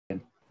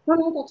No,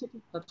 no, that's okay.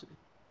 That's okay.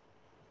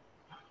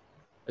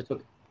 It's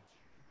okay.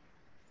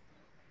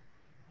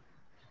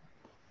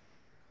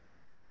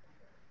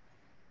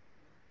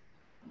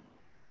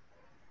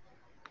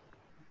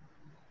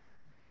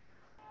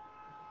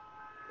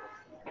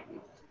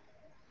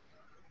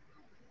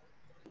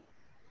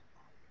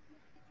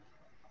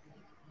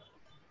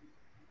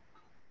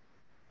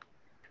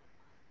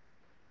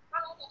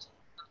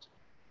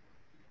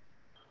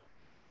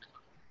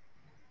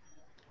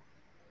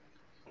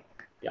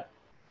 Yeah.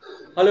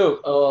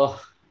 Hello.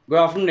 Good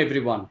afternoon,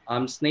 everyone.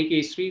 I'm Snake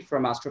A3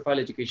 from Astrophile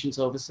Education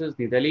Services,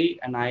 New Delhi,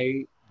 and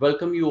I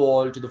welcome you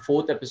all to the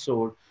fourth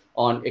episode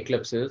on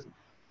eclipses.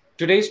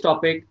 Today's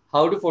topic: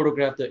 how to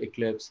photograph the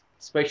eclipse.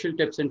 Special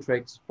tips and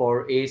tricks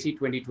for ASE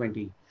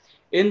 2020.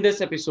 In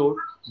this episode,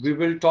 we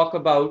will talk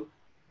about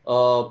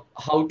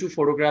how to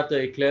photograph the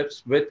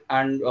eclipse with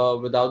and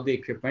without the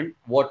equipment.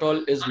 What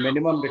all is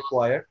minimum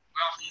required,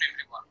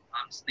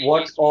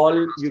 what all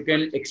you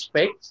can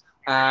expect,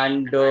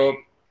 and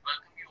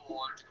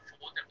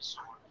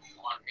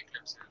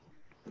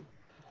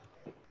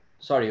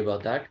sorry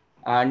about that.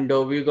 And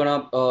we're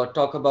gonna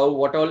talk about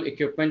what all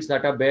equipments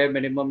that are bare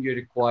minimum you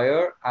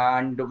require,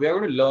 and we are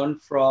going to learn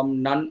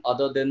from none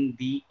other than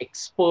the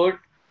expert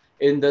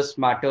in this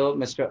matter,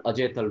 Mr.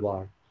 Ajay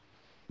Talwar.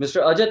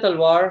 Mr. Ajay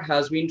Talwar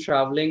has been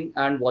traveling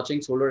and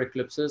watching solar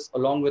eclipses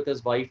along with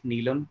his wife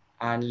Neelam,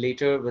 and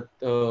later with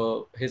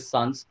his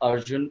sons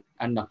Arjun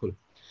and Nakul.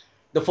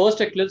 The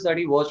first eclipse that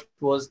he watched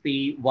was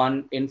the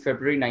one in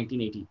February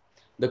 1980.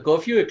 The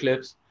curfew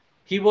eclipse,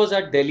 he was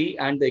at Delhi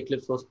and the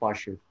eclipse was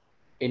partial.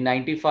 In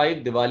 95,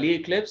 Diwali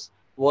eclipse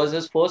was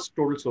his first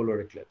total solar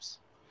eclipse,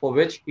 for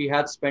which he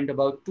had spent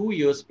about 2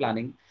 years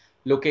planning,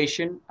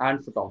 location,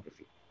 and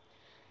photography.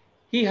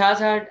 He has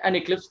had an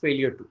eclipse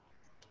failure too.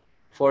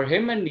 For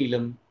him and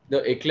Neelam,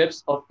 the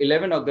eclipse of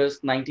 11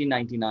 August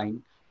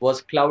 1999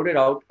 was clouded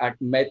out at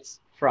Metz,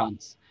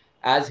 France.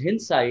 As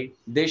hindsight,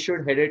 they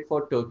should headed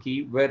for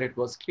Turkey where it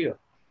was clear.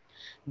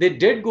 They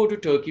did go to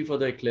Turkey for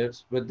the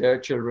eclipse with their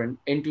children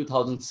in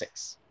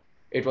 2006.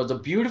 It was a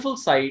beautiful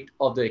sight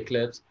of the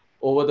eclipse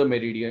over the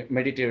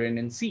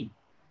Mediterranean Sea.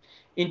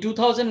 In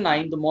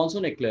 2009, the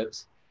monsoon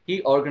eclipse,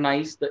 he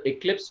organized the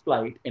eclipse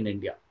flight in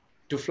India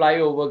to fly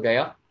over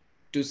Gaya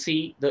to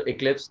see the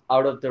eclipse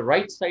out of the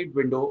right side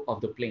window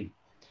of the plane.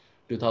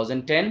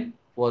 2010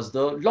 was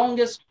the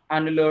longest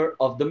annular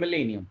of the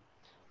millennium,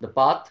 the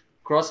path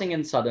crossing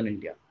in southern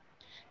India.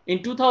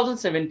 In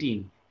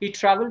 2017, he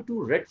traveled to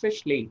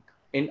Redfish Lake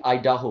in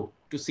Idaho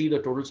to see the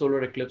total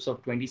solar eclipse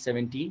of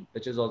 2017,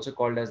 which is also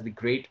called as the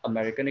Great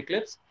American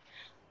Eclipse,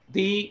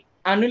 the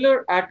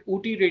annular at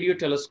Ooty Radio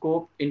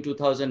Telescope in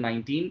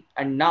 2019,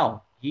 and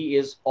now he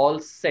is all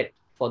set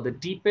for the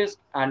deepest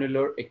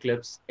annular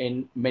eclipse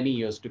in many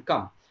years to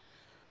come.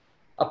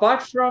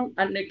 Apart from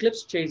an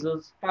eclipse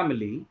chaser's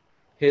family,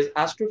 his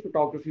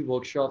astrophotography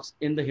workshops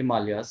in the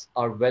Himalayas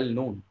are well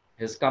known.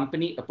 His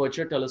company,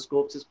 Aperture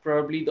Telescopes, is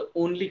probably the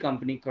only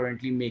company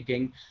currently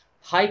making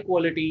high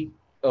quality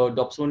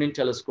Dobsonian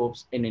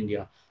telescopes in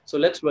India. So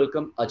let's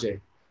welcome Ajay.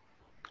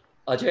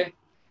 Ajay,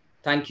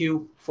 thank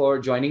you for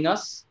joining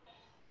us.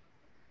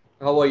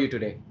 How are you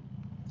today?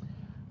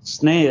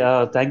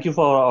 Sneh, thank you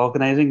for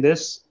organizing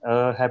this.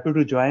 Happy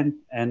to join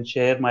and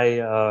share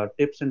my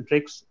tips and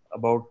tricks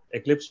about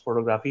eclipse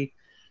photography.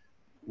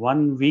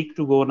 1 week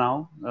to go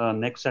now.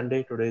 Next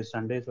Sunday, today is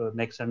Sunday, so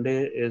next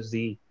Sunday is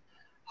the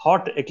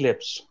hot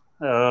eclipse.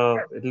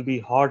 It'll be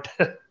hot,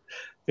 50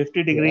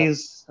 Yeah,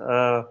 degrees,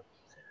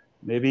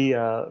 maybe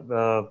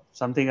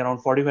something around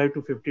 45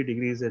 to 50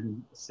 degrees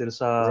in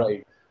Sirsa.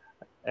 right.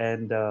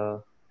 And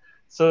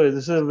so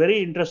this is a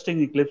very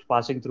interesting eclipse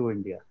passing through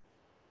India.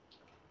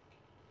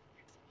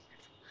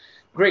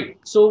 Great.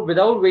 So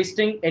without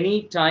wasting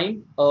any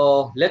time,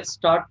 let's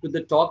start with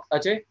the talk,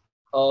 Ajay.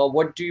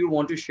 What do you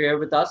want to share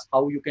with us?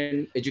 How you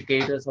can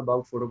educate us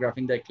about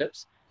photographing the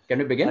eclipse? Can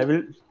we begin? I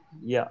will,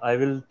 yeah, I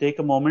will take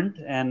a moment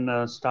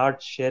and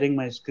start sharing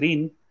my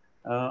screen.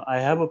 I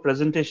have a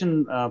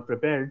presentation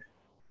prepared.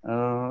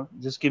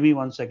 Just give me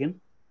 1 second,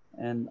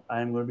 and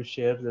I'm going to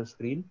share the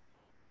screen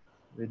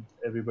with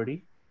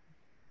everybody.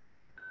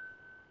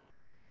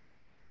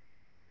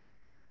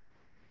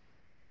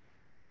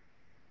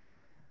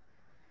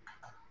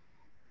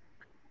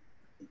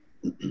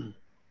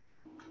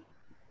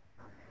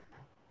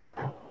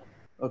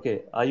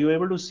 Okay, are you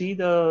able to see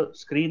the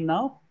screen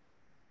now?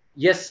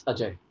 Yes,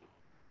 Ajay.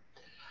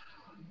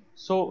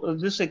 So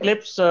this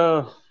eclipse,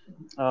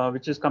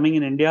 which is coming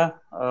in India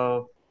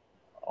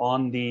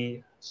on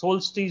the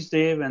solstice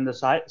day when the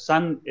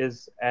sun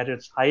is at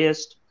its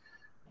highest,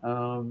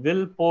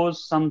 will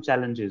pose some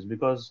challenges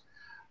because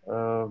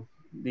uh,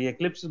 the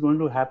eclipse is going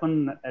to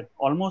happen at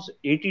almost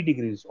 80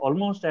 degrees,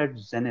 almost at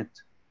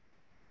zenith.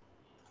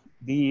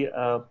 The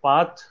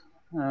path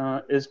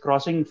is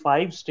crossing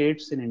 5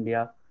 states in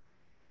India,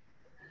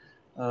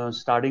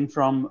 starting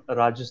from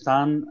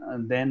Rajasthan,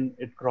 and then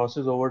it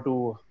crosses over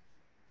to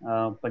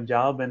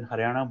Punjab and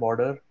Haryana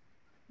border.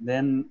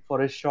 Then,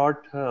 for a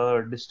short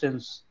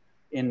distance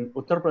in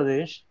Uttar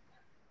Pradesh,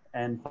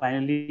 and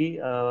finally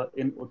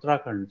in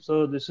Uttarakhand.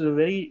 So this is a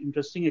very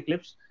interesting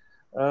eclipse.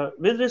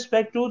 With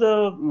respect to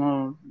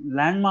the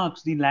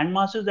landmarks, the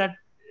landmasses that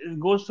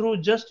goes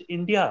through just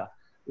India,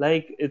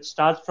 like it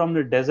starts from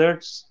the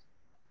deserts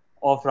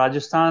of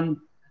Rajasthan,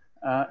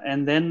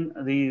 and then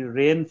the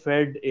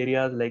rain-fed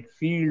areas like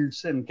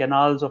fields and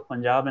canals of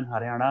Punjab and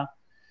Haryana,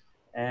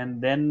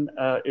 and then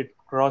it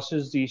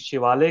crosses the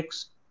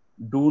Shivaliks,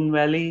 Doon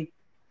Valley,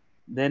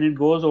 then it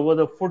goes over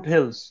the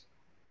foothills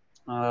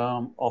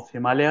of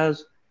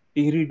Himalayas,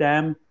 Tigri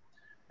Dam,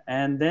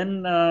 and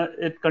then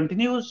it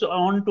continues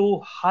on to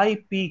high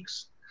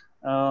peaks.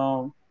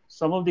 Uh,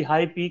 some of the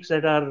high peaks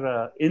that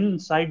are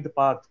inside the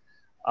path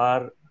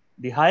are,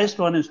 the highest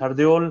one is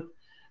Hardeol,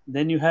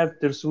 then you have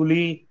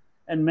Tirsuli,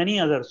 and many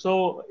others.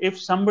 So if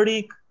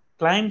somebody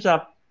climbs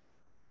up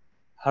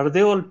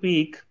Hardeol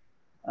Peak,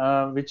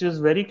 which is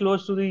very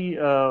close to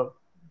the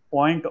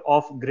point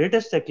of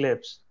greatest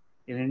eclipse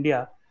in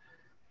India,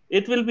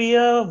 it will be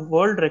a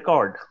world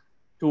record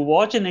to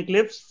watch an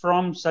eclipse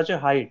from such a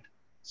height,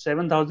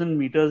 7,000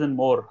 meters and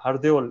more.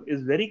 Hardeol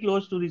is very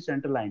close to the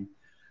center line.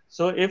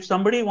 So if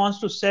somebody wants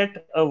to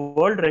set a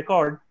world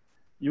record,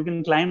 you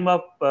can climb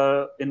up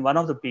in one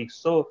of the peaks.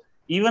 So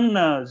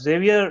even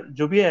Xavier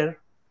Jubier,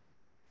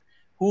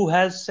 who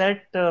has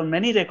set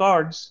many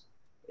records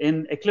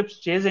in eclipse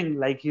chasing,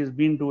 like he's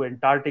been to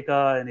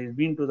Antarctica and he's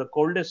been to the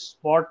coldest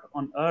spot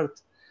on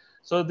Earth.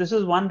 So this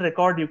is one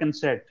record you can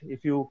set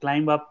if you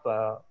climb up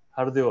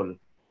Hardeol.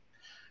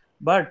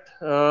 But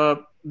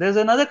there's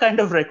another kind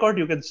of record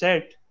you can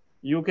set.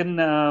 You can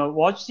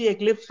watch the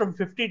eclipse from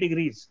 50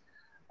 degrees.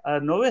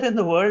 Nowhere in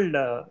the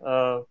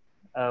world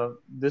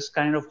this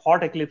kind of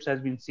hot eclipse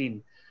has been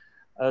seen.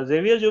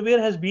 Xavier Jubier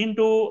has been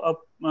to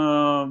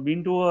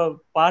a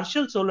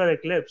partial solar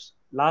eclipse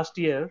last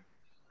year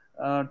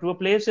to a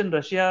place in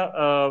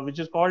Russia which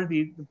is called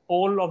the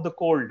Pole of the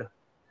Cold,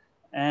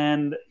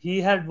 and he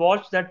had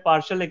watched that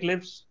partial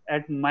eclipse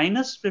at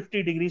minus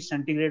 50 degrees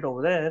centigrade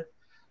over there.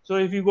 So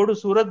if you go to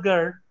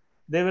Suratgarh,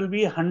 there will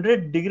be a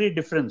 100-degree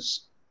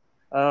difference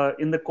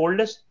in the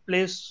coldest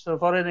place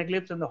for an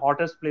eclipse and the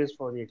hottest place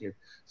for the eclipse.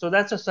 So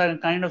that's a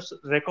kind of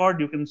record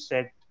you can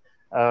set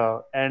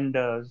and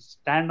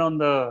stand on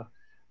the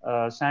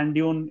sand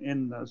dune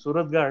in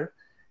Suratgarh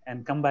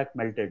and come back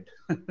melted.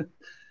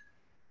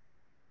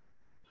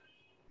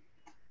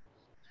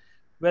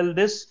 Well,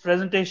 this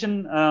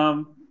presentation,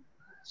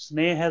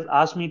 Sneh has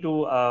asked me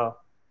to uh,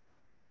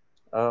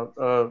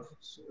 uh,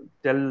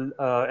 tell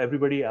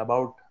everybody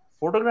about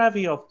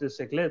photography of this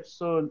eclipse.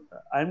 So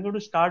I'm going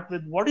to start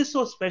with what is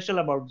so special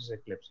about this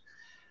eclipse.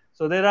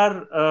 So there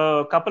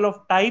are a couple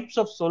of types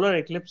of solar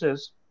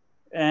eclipses,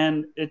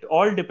 and it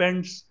all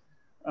depends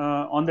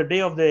on the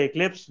day of the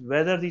eclipse,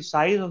 whether the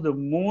size of the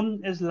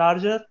moon is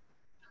larger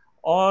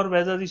or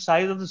whether the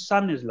size of the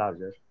sun is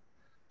larger.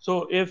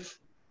 So if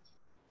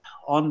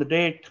on the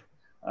date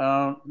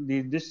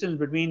the distance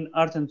between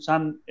Earth and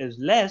Sun is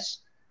less,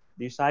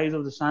 the size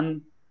of the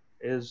Sun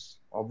is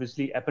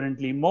obviously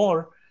apparently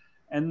more.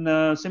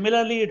 And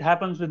similarly, it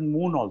happens with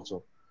Moon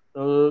also.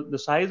 So the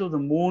size of the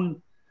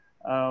Moon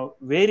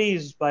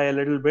varies by a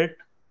little bit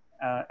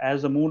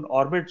as the Moon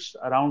orbits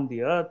around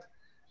the Earth.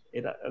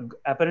 It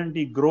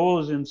apparently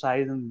grows in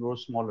size and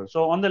grows smaller.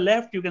 So on the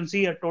left, you can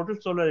see a total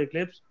solar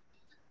eclipse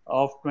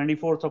of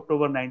 24th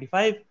October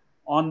 95.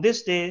 On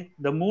this day,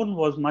 the moon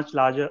was much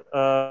larger.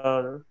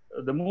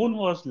 The moon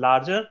was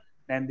larger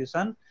than the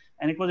sun,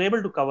 and it was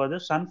able to cover the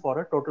sun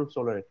for a total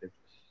solar eclipse.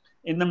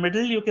 In the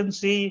middle, you can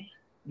see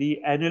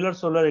the annular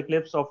solar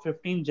eclipse of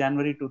 15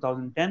 January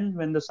 2010,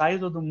 when the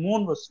size of the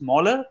moon was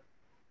smaller.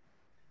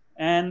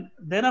 And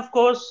then, of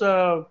course,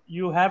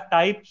 you have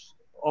types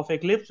of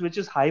eclipse which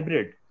is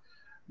hybrid,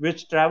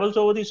 which travels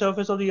over the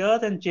surface of the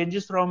Earth and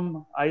changes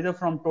from either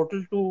from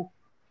total to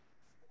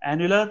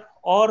annular,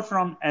 or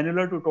from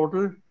annular to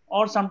total,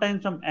 or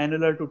sometimes from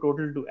annular to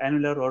total to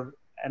annular, or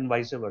and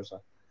vice versa.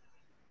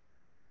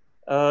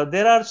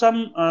 There are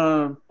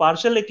some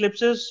partial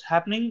eclipses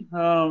happening,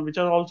 which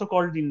are also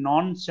called the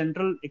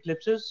non-central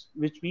eclipses,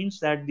 which means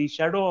that the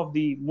shadow of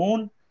the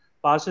moon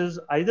passes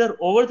either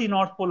over the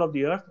north pole of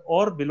the Earth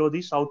or below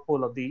the south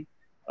pole of the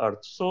Earth.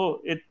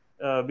 So it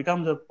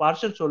becomes a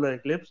partial solar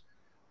eclipse,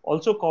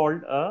 also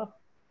called a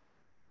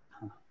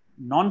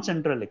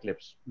non-central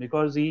eclipse,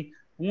 because the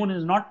moon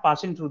is not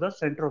passing through the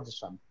center of the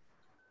sun.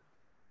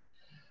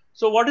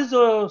 So what is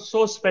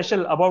so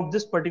special about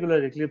this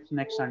particular eclipse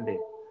next Sunday?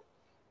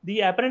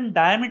 The apparent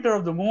diameter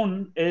of the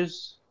moon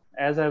is,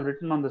 as I've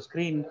written on the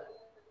screen,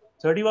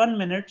 31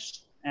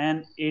 minutes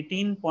and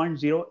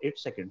 18.08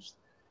 seconds.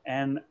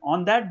 And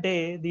on that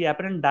day, the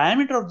apparent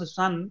diameter of the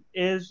sun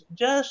is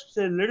just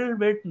a little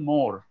bit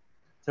more,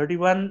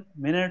 31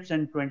 minutes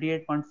and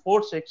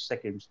 28.46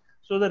 seconds.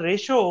 So the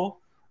ratio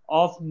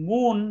of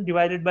moon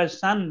divided by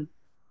sun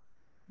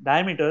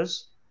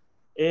diameters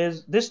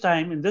is, this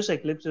time in this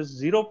eclipse,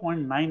 is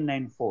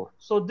 0.994.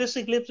 So this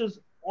eclipse is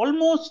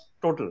almost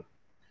total.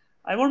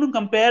 I want to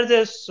compare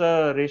this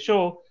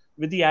ratio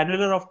with the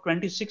annular of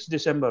 26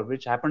 December,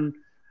 which happened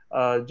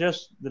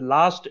just the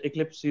last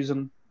eclipse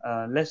season,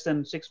 less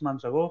than 6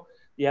 months ago.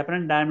 the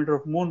apparent diameter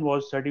of moon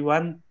was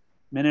 31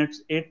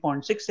 minutes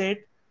 8.68,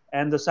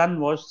 and the sun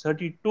was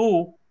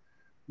 32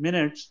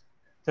 minutes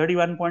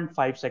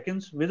 31.5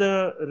 seconds, with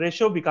a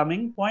ratio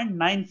becoming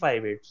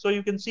 0.958. So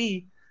you can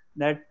see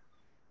that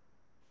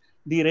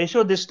the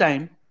ratio this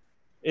time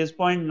is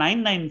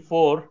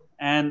 0.994,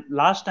 and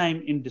last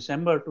time in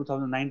December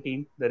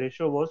 2019 the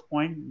ratio was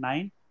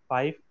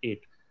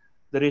 0.958,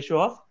 the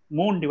ratio of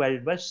moon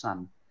divided by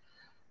sun.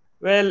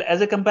 Well, as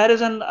a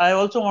comparison, I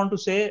also want to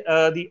say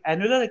the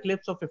annular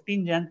eclipse of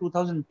 15 Jan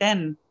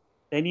 2010,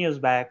 10 years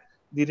back,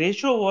 the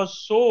ratio was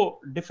so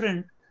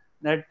different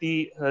that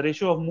the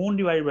ratio of moon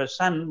divided by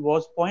sun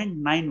was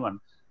 0.91.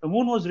 The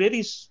moon was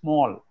very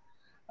small,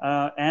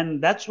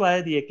 and that's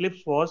why the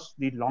eclipse was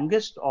the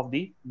longest of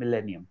the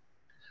millennium.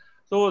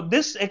 So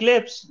this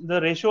eclipse,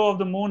 the ratio of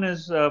the moon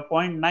is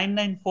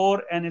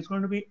 0.994, and it's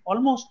going to be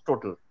almost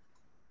total.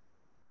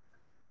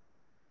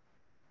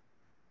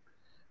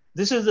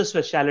 This is the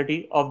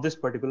speciality of this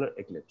particular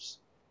eclipse.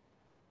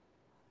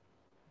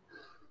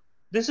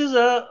 This is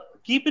a,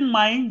 keep in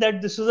mind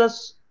that this is a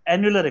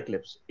annular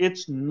eclipse.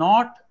 It's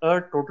not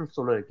a total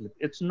solar eclipse.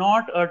 It's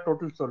not a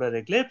total solar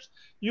eclipse.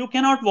 You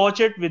cannot watch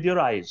it with your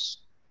eyes.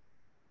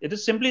 It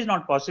is simply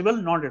not possible,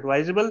 not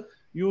advisable.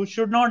 You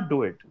should not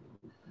do it.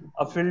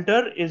 A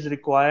filter is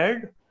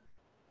required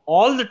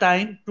all the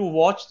time to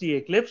watch the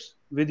eclipse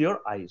with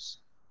your eyes.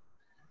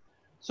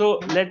 So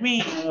let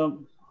me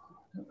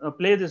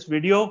play this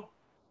video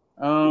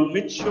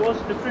which shows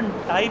different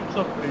types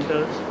of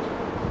filters.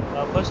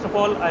 First of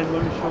all, I'm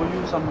going to show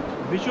you some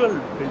visual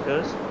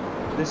filters.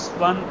 This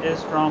one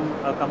is from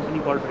a company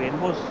called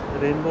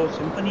Rainbow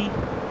Symphony,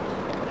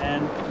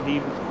 and the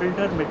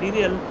filter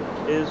material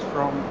is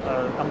from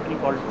a company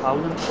called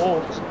Thousand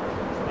Oaks,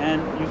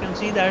 and you can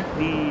see that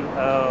the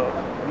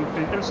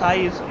filter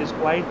size is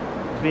quite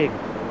big.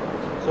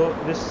 So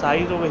this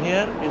size over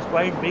here is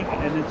quite big,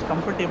 and it's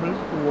comfortable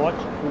to watch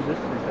through this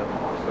filter,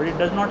 but it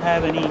does not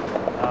have any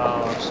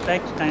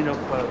specs kind of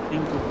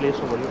thing to place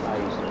over your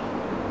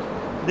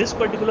eyes. This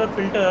particular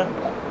filter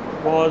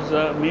was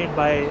made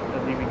by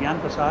the Vigyan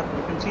Prasar.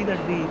 You can see that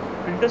the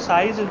filter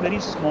size is very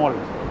small.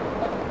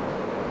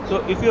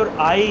 So if your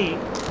eye,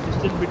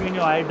 distance between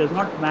your eye does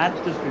not match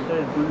this filter,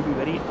 it's going to be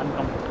very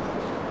uncomfortable.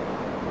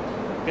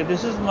 Okay,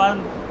 this is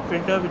one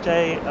filter which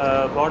I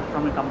got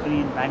from a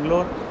company in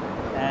Bangalore,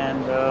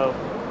 and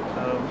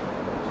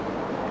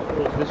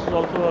this is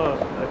also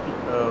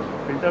a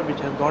filter which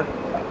has got,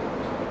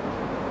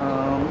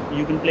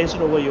 you can place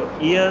it over your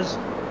ears.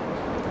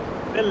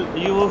 Well,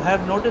 you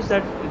have noticed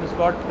that it has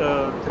got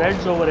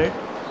threads over it,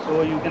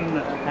 so you can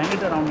hang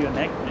it around your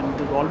neck and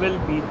it will always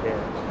be there.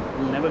 It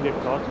will never get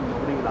lost and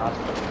nobody will ask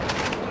for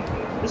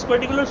it. This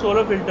particular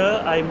solar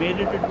filter, I made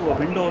it into a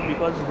window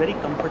because it's very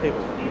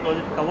comfortable, because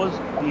it covers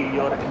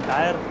your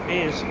entire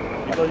face,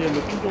 because you're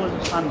looking towards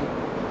the sun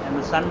and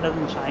the sun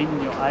doesn't shine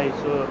in your eyes.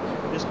 So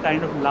this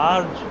kind of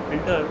large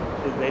filter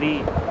is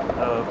very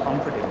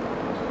comfortable.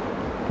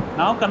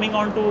 Now coming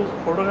on to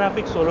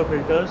photographic solar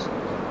filters.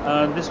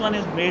 This one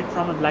is made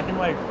from a black and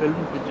white film,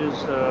 which is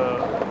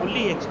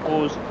fully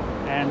exposed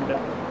and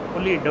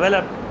fully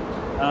developed.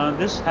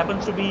 This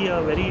happens to be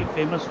a very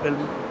famous film,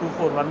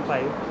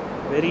 2415,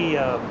 very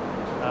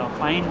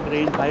fine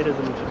grained, high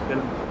resolution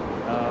film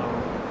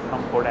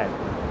from Kodak.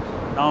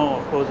 Now,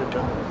 of course, it is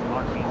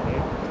not being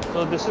made.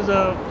 So this is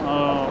a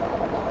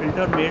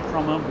filter made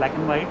from a black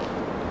and white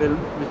film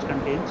which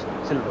contains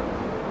silver.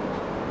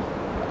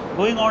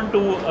 Going on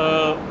to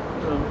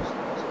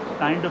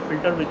kind of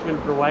filter which will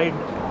provide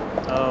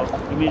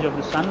image of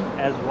the sun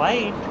as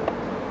white.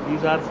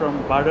 These are from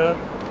Bader,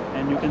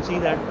 and you can see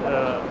that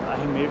I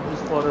have made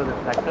this for a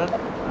refractor.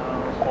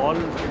 All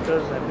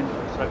filters have been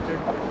constructed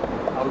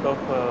out of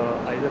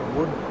either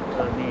wood,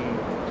 the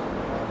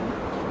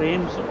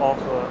frames of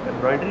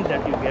embroidery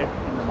that you get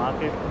in the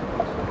market,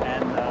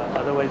 and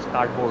otherwise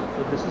cardboard.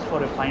 So this is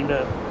for a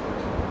finder,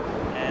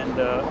 and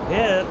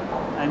here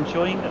I'm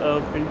showing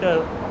a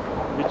filter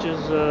which is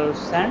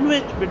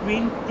sandwiched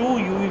between two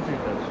UV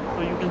filters.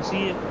 So you can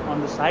see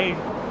on the side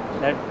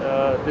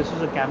that this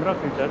is a camera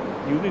filter,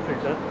 UV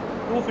filter.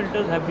 Two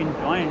filters have been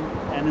joined,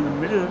 and in the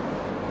middle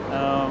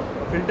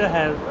filter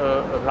has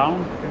a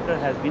round filter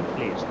has been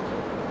placed.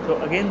 So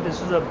again,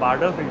 this is a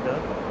Bader filter,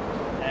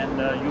 and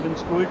you can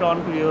screw it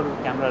onto your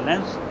camera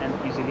lens and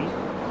easily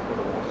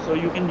photograph. So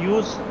you can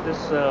use this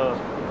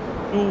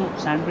two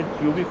sandwich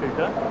UV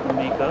filter to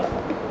make a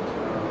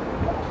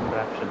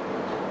contraption.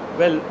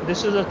 Well,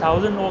 this is a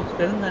Thousand Oaks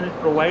film, and it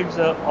provides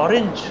a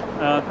orange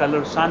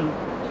color sun,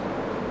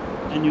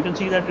 and you can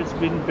see that it's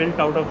been built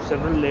out of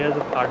several layers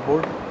of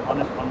cardboard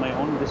on my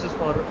own. This is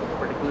for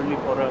particularly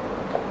for a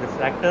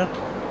refractor,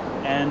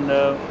 and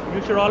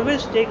you should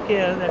always take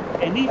care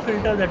that any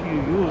filter that you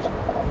use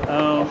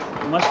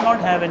must not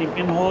have any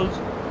pinholes,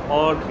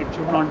 or it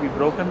should not be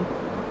broken.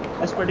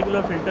 This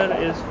particular filter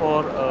is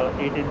for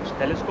 8-inch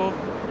telescope.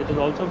 It has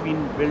also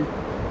been built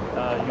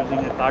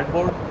using a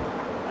cardboard,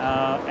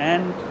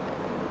 and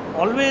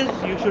always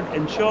you should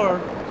ensure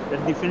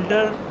that the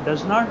filter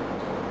does not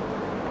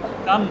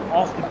come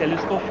off the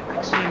telescope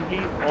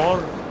accidentally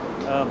or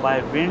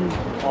by wind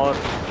or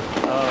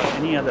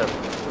any other.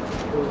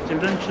 So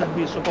children should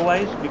be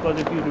supervised, because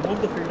if you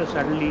remove the filter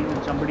suddenly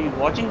and somebody is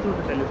watching through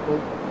the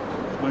telescope,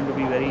 it's going to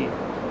be very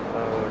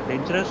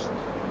dangerous.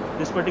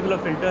 This particular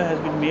filter has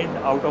been made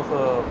out of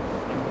a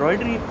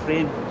embroidery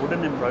frame,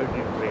 wooden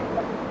embroidery frame.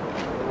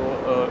 So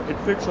it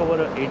fits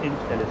over an 8-inch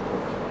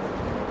telescope.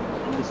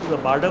 And this is a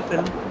Barder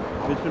film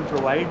which will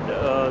provide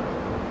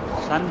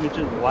sun which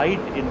is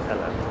white in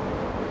color.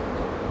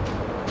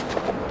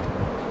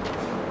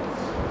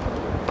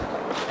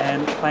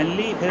 And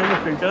finally, here is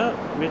a filter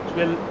which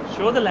will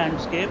show the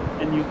landscape,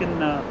 and you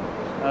can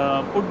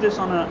put this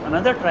on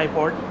another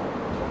tripod,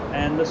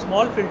 and the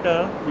small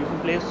filter you can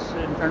place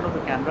in front of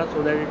the camera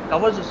so that it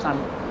covers the sun.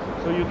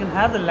 So you can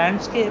have the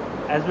landscape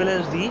as well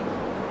as the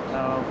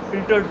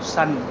filtered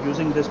sun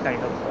using this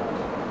kind of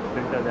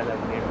filter that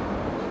I've made.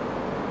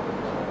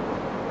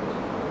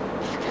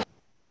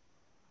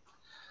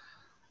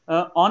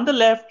 On the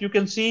left, you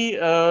can see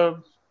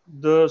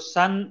the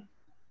sun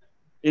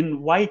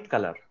in white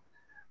color.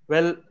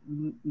 Well,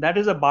 that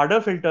is a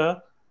Barder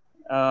filter.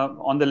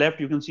 On the left,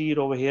 you can see it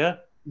over here.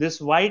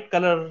 This white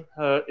color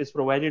is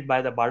provided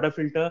by the Barder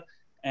filter,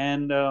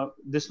 and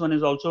this one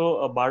is also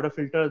a Barder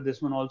filter,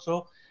 this one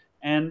also.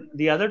 And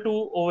the other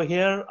two over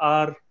here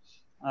are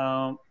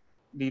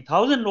the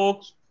Thousand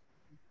Oaks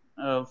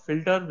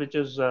filter,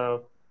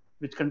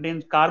 which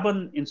contains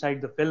carbon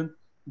inside the film.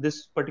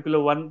 This particular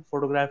one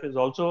photograph is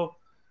also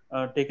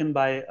taken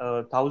by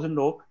Thousand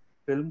Oak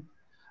film,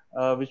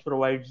 which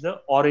provides the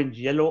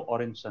yellow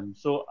orange sun.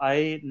 So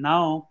I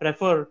now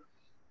prefer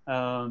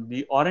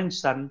the orange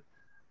sun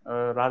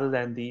rather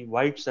than the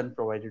white sun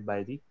provided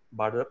by the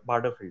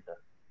Barder filter.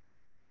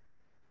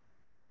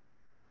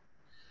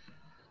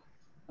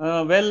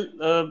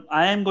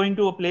 I am going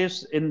to a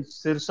place in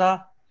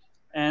Sirsa,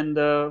 and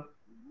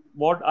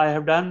what I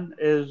have done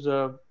is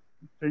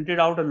printed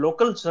out a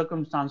local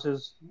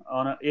circumstances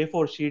on an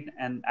A4 sheet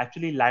and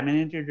actually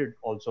laminated it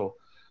also.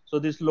 So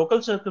these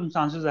local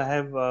circumstances I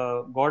have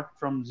got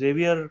from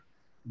Xavier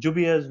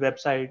Jubier's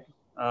website,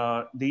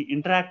 the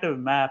interactive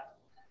map.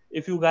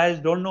 If you guys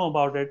don't know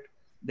about it,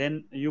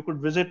 then you could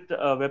visit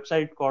a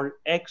website called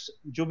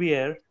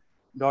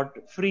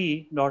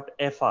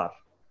xjubier.free.fr.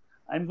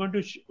 I'm going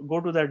to go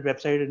to that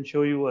website and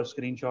show you a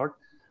screenshot.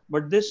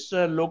 But this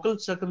local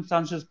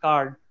circumstances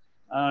card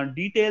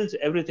details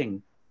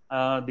everything,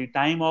 the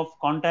time of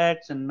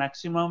contacts and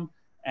maximum,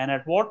 and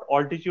at what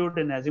altitude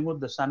and azimuth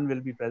the sun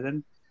will be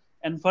present.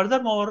 And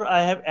furthermore,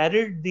 I have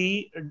added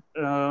the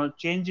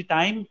change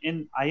time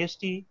in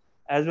IST,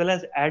 as well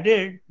as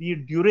added the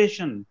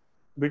duration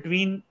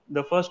between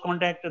the first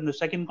contact and the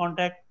second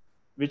contact,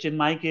 which in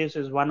my case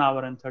is 1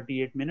 hour and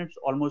 38 minutes,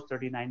 almost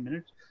 39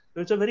 minutes. So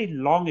it's a very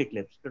long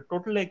eclipse. The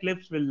total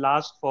eclipse will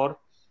last for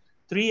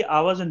 3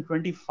 hours and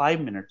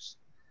 25 minutes.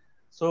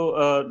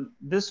 So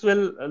this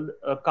will,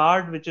 a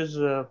card which is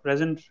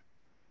present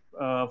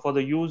for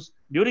the use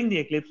during the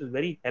eclipse is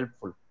very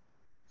helpful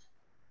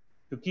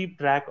to keep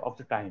track of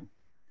the time.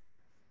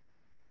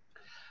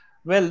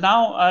 Well,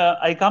 now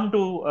I come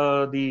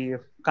to the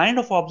kind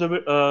of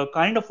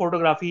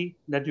photography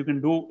that you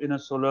can do in a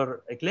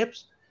solar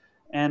eclipse.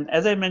 And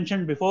as I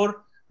mentioned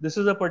before, this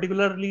is a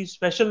particularly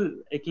special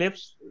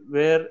eclipse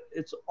where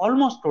it's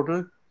almost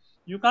total.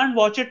 You can't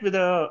watch it with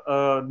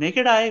a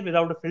naked eye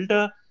without a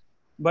filter,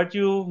 but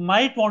you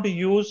might want to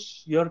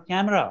use your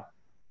camera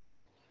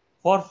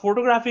for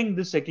photographing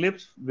this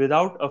eclipse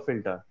without a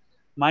filter.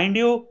 Mind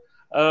you,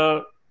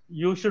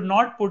 you should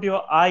not put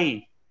your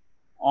eye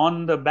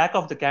on the back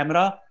of the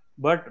camera,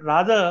 but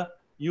rather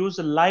use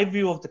a live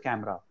view of the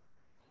camera.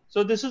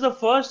 So this is the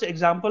first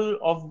example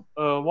of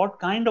what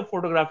kind of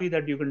photography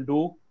that you can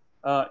do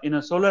in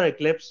a solar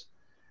eclipse.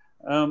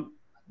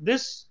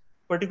 This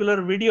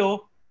particular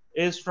video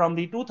is from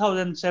the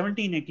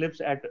 2017 eclipse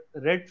at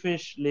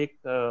Redfish Lake,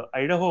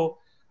 Idaho.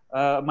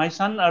 My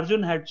son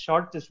Arjun had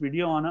shot this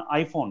video on an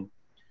iPhone.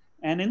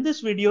 And in this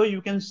video,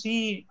 you can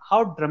see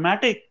how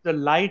dramatic the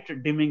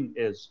light dimming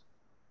is.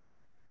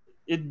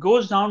 It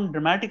goes down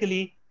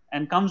dramatically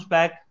and comes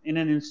back in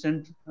an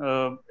instant,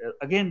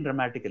 again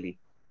dramatically.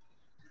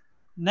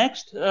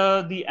 Next,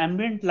 the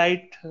ambient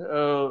light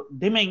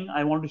dimming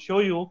I want to show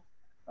you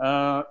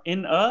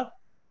in a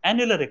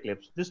annular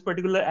eclipse. This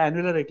particular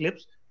annular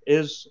eclipse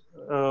is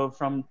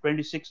from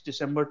 26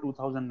 December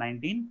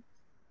 2019.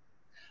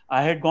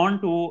 I had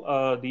gone to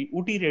the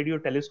Ooty radio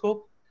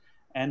telescope,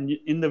 and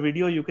in the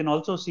video you can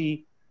also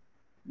see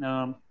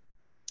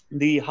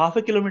the half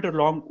a kilometer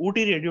long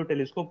Ooty radio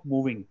telescope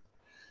moving.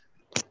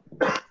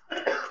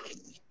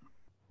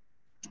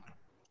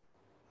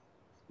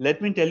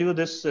 Let me tell you,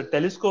 this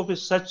telescope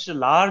is such a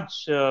large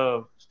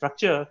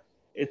structure.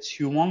 It's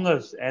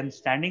humongous, and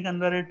standing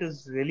under it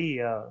is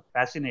really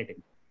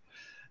fascinating.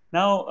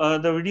 Now,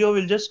 the video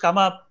will just come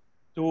up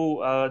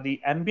to the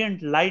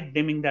ambient light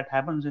dimming that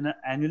happens in an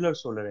annular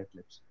solar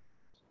eclipse.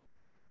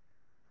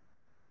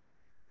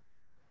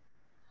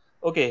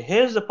 Okay,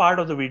 here's the part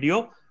of the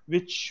video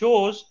which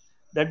shows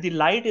that the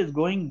light is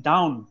going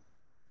down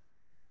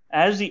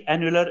as the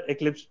annular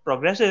eclipse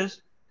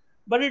progresses,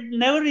 but it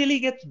never really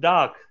gets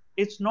dark.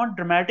 it's not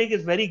dramatic,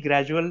 it's very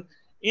gradual.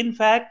 In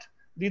fact,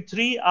 the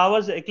 3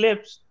 hours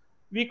eclipse,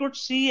 we could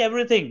see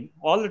everything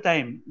all the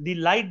time. The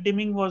light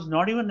dimming was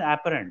not even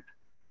apparent.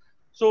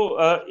 So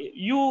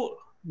you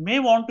may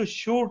want to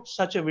shoot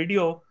such a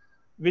video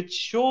which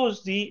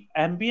shows the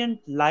ambient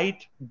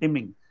light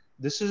dimming.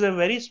 This is a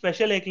very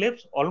special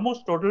eclipse,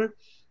 almost total.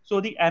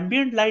 So the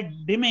ambient light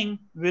dimming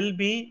will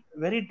be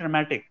very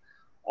dramatic,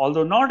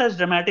 although not as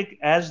dramatic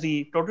as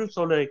the total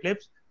solar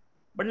eclipse.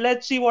 But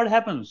let's see what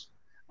happens.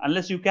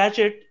 Unless you catch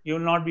it, you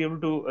will not be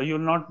able to. You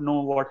will not know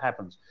what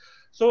happens.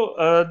 So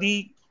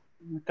the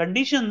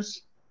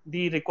conditions,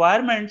 the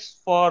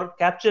requirements for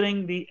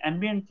capturing the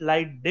ambient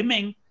light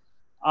dimming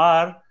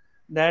are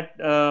that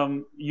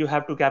you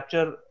have to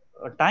capture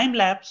a time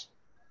lapse.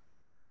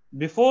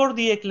 Before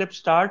the eclipse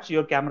starts,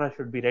 your camera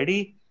should be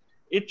ready.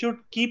 It should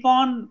keep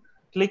on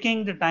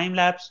clicking the time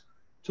lapse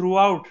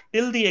throughout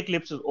till the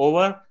eclipse is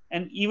over,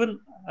 and even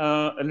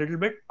a little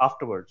bit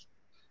afterwards.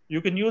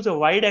 You can use a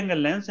wide angle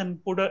lens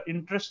and put an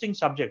interesting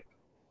subject.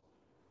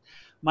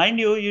 Mind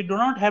you, you do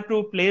not have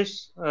to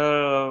place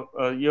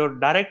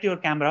direct your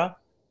camera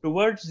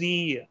towards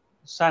the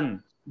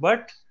sun,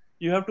 but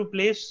you have to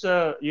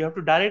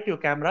direct your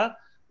camera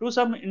to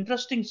some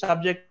interesting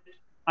subject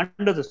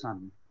under the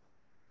sun.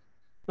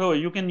 So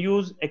you can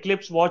use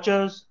eclipse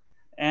watchers,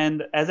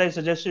 and as I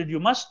suggested, you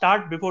must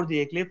start before the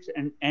eclipse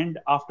and end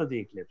after the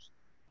eclipse.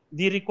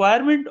 The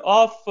requirement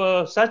of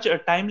such a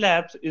time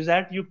lapse is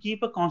that you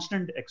keep a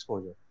constant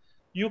exposure.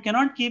 You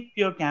cannot keep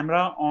your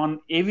camera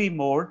on AV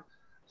mode,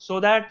 so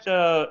that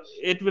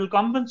it will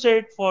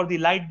compensate for the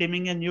light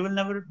dimming, and you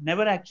will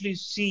never actually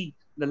see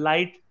the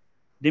light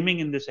dimming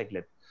in this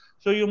eclipse.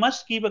 So you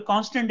must keep a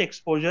constant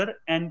exposure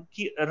and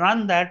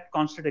run that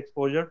constant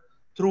exposure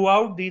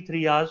throughout the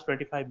 3 hours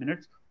 25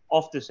 minutes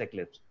of this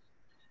eclipse.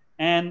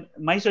 And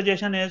my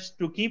suggestion is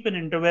to keep an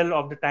interval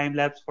of the time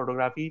lapse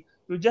photography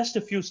to just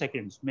a few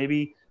seconds,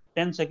 maybe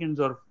 10 seconds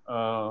or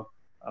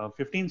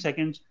 15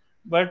 seconds.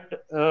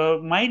 But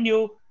mind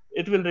you,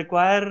 it will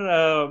require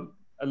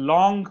a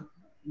long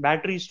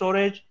battery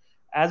storage,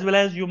 as well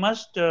as you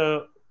must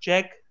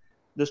check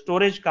the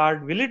storage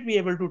card. Will it be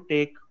able to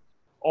take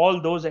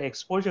all those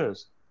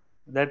exposures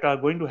that are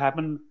going to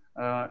happen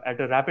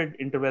at a rapid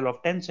interval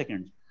of 10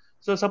 seconds?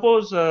 So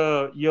suppose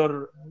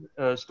your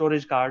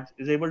storage card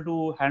is able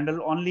to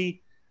handle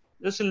only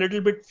just a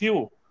little bit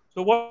few.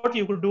 So what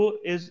you could do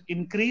is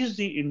increase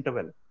the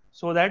interval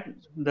so that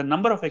the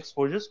number of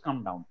exposures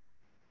come down.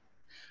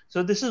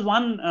 So this is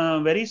one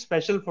very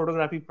special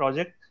photography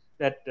project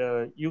that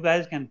you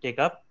guys can take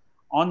up.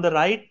 On the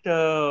right,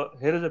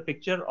 here is a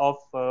picture of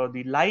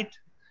the light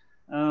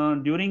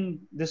during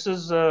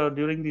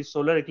the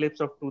solar eclipse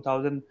of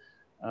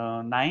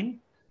 2009.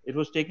 It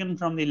was taken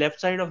from the left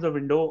side of the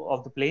window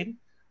of the plane.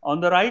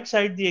 On the right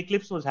side, the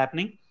eclipse was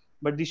happening,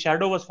 but the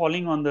shadow was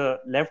falling on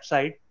the left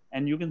side,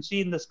 and you can see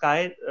in the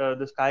sky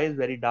is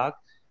very dark,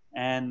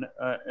 and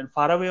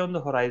far away on the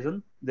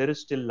horizon there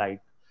is still light.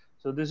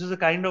 So this is a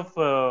kind of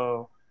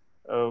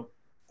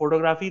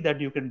photography that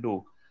you can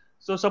do.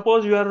 So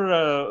suppose you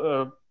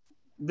are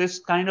this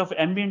kind of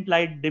ambient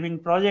light dimming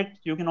project,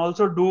 you can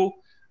also do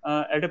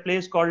at a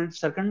place called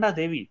Sarkanda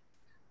Devi,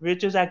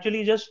 which is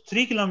actually just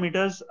 3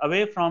 kilometers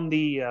away from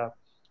the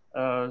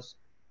uh,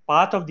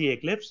 path of the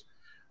eclipse,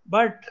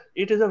 but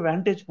it is a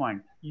vantage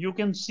point. You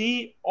can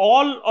see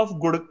all of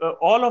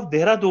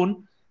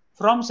Dehradun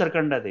from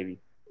Sarkanda Devi.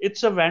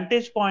 It's a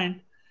vantage point.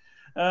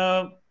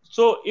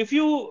 So if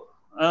you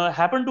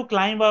happen to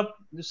climb up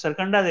the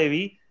Sarkanda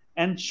Devi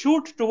and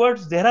shoot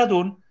towards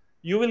Dehradun,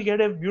 you will get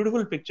a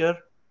beautiful picture,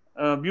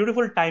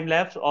 beautiful time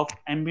lapse of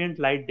ambient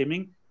light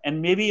dimming,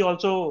 and maybe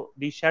also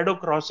the shadow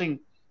crossing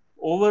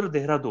over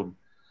Dehradun.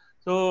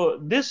 So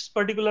this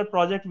particular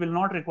project will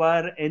not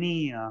require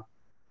any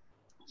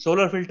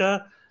solar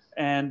filter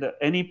and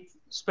any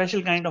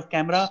special kind of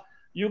camera.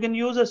 You can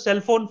use a cell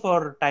phone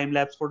for time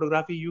lapse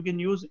photography. You can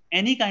use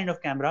any kind of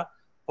camera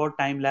for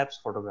time lapse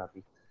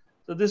photography.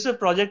 So this is a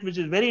project which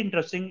is very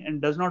interesting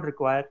and does not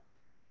require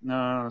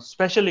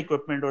special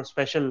equipment or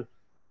special,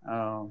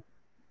 uh,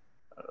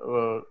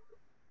 uh,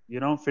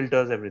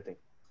 filters, everything.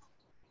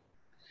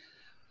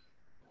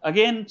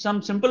 Again,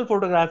 some simple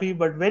photography,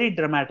 but very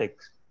dramatic.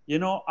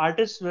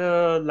 Artists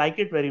like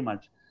it very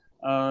much.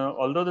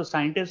 Although the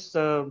scientists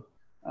do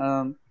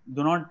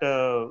not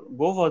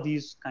go for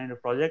these kind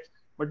of projects,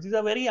 but these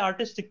are very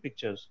artistic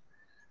pictures.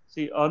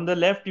 See, on the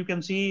left, you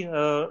can see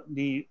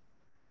the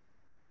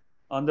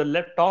on the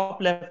left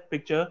top left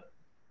picture.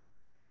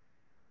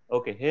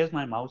 Okay, here's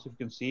my mouse. If you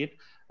can see it,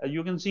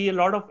 you can see a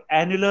lot of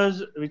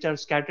annulars which are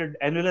scattered,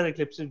 annular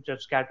eclipses which are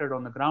scattered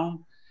on the ground.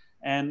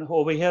 And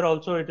over here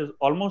also, it is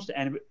almost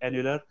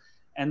annular.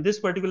 And this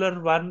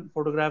particular one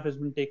photograph has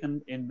been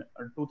taken in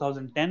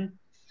 2010.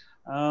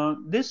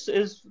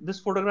 This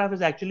photograph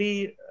is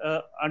actually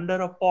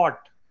under a pot.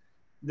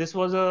 This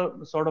was a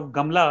sort of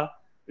gamla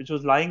which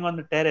was lying on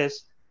the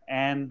terrace,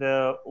 and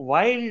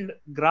wild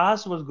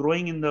grass was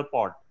growing in the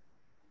pot.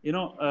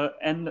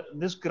 And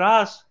this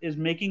grass is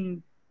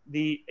making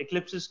the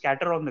eclipses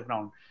scatter on the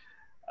ground.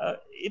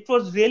 It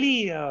was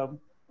really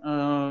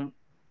uh,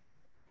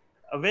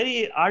 a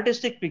very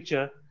artistic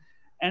picture,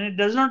 and it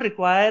does not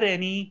require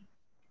any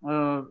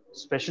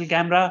special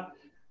camera,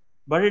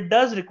 but it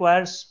does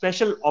require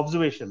special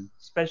observation,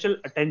 special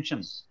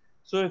attention.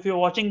 So if you're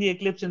watching the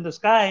eclipse in the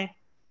sky,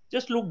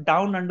 just look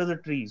down under the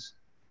trees.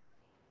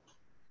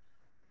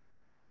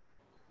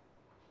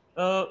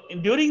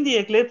 During the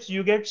eclipse,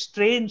 you get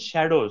strange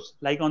shadows.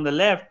 Like on the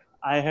left,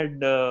 I had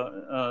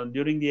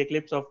during the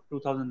eclipse of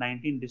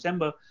 2019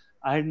 December,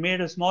 I had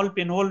made a small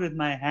pinhole with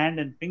my hand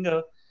and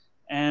finger,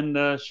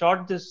 and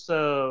shot this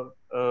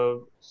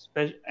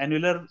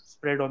annular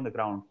spread on the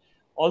ground.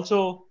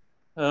 Also,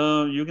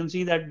 you can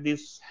see that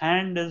this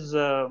hand is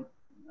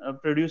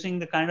producing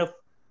the kind of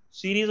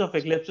series of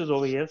eclipses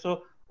over here.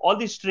 So all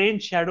these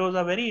strange shadows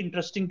are very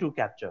interesting to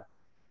capture.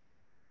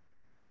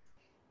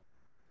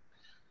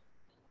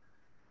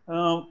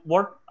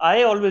 What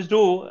I always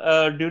do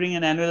during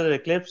an annular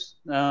eclipse,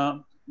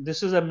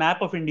 this is a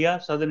map of India,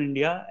 southern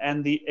India,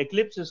 and the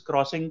eclipse is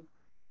crossing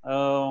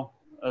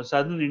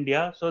southern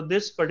India. So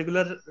this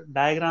particular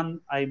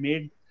diagram I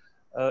made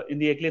in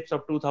the eclipse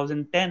of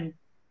 2010,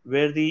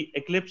 where the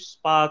eclipse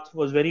path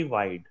was very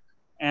wide.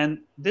 And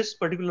this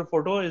particular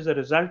photo is a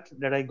result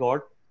that I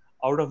got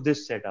out of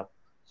this setup.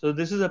 So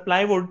this is a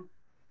plywood,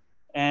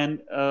 and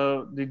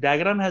the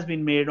diagram has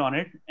been made on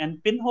it,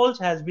 and pinholes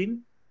has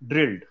been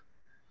drilled.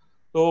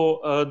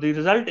 So the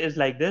result is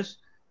like this.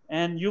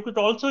 And you could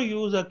also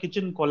use a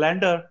kitchen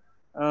colander,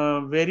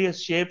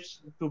 various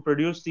shapes to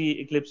produce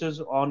the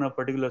eclipses on a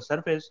particular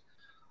surface.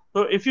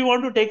 So if you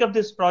want to take up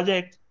this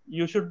project,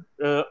 you should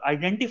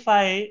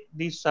identify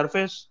the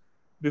surface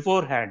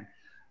beforehand.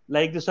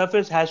 Like the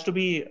surface has to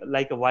be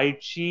like a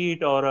white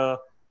sheet or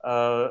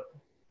a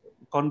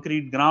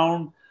concrete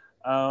ground,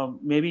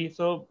 maybe.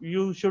 So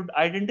you should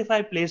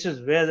identify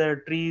places where there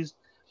are trees,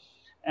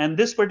 and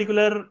this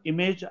particular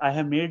image I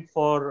have made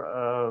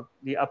for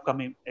the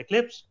upcoming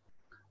eclipse.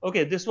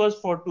 Okay, this was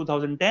for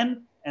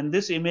 2010, and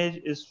this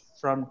image is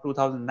from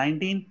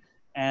 2019,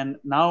 and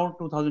now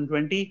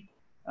 2020.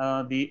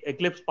 The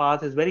eclipse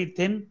path is very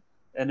thin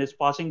and is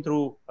passing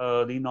through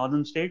the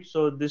northern states.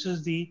 So this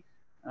is the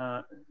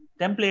uh,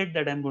 template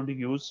that I'm going to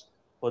use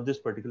for this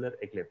particular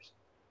eclipse.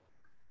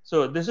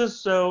 So this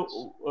is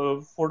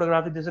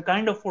photography. This is a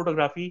kind of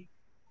photography,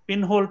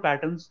 pinhole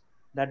patterns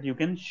that you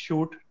can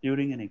shoot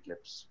during an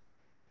eclipse.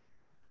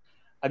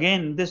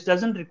 Again, this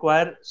doesn't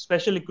require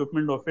special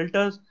equipment or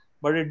filters,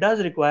 but it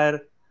does require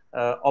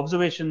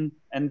observation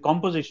and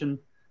composition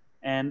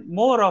and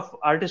more of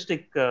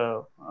artistic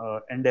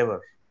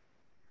endeavor.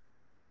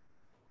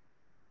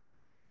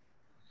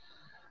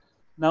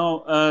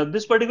 Now,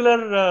 this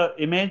particular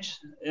image,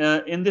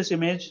 in this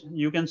image,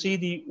 you can see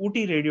the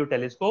Ooty radio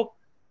telescope,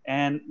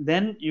 and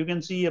then you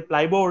can see a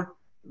plyboard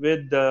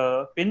with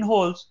the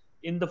pinholes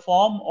in the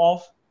form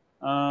of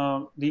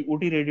the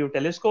Ooty radio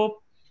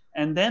telescope,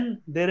 and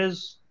then there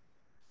is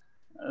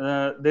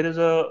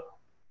a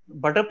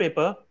butter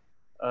paper,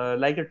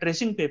 like a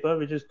tracing paper,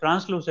 which is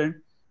translucent,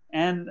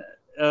 and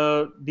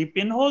the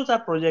pinholes are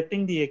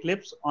projecting the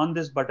eclipse on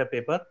this butter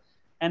paper.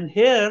 And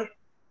here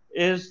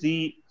is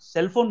the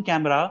cell phone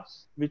camera,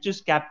 which is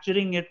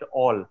capturing it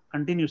all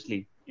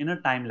continuously in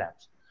a time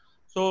lapse.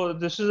 So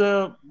this is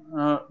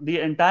the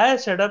entire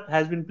setup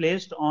has been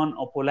placed on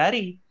a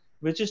polari,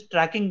 which is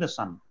tracking the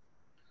sun.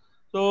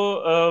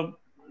 So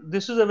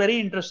this is a very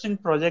interesting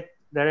project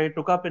that I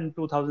took up in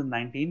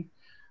 2019,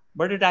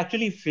 but it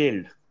actually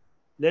failed.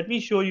 Let me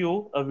show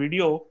you a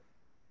video,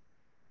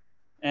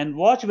 and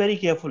watch very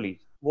carefully.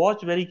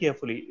 Watch very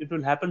carefully. It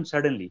will happen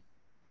suddenly.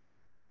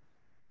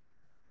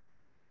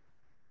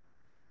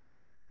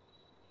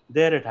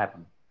 There it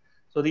happened.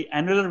 So the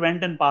annular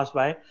went and passed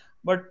by.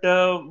 But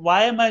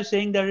why am I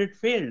saying that it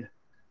failed?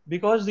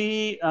 Because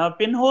the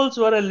pinholes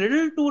were a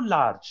little too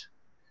large.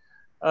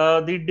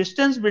 The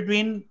distance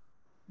between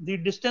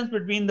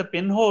the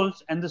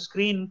pinholes and the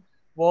screen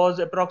was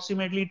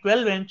approximately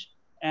 12-inch,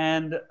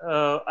 and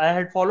I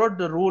had followed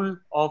the rule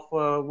of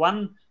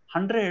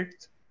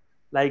 1/100th,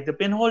 like the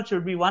pinhole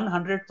should be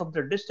 1/100th of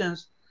the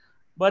distance,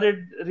 but it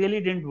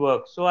really didn't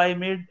work. So I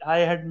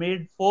had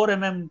made 4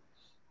 mm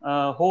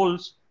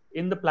holes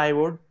in the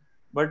plywood,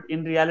 but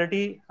in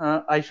reality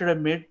I should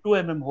have made 2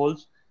 mm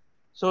holes.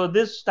 So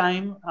this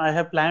time I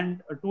have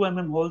planned 2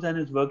 mm holes, and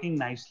it's working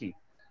nicely.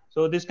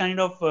 So this kind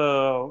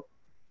of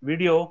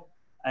video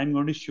I'm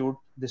going to shoot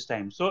this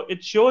time. So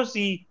it shows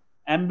the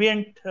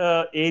ambient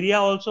area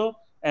also,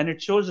 and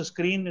it shows the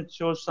screen. It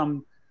shows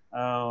some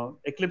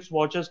eclipse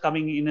watchers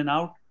coming in and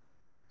out.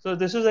 So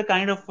this is a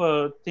kind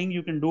of thing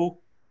you can do.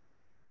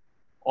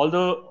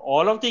 Although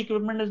all of the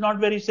equipment is not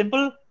very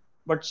simple,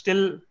 but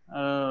still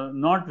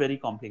not very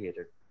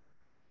complicated.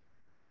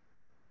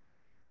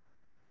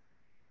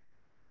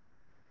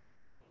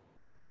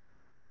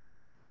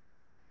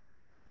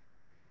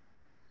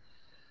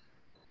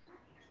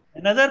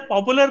 Another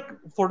popular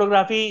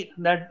photography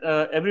that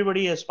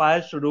everybody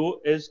aspires to do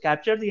is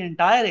capture the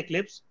entire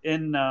eclipse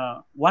in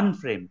one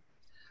frame.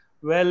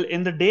 Well,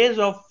 in the days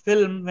of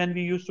film, when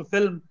we used to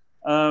film,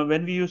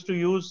 when we used to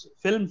use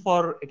film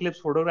for eclipse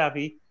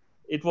photography,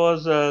 it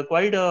was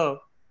quite a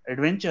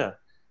adventure,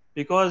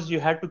 because you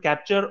had to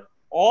capture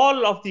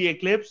all of the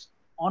eclipse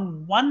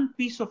on one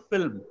piece of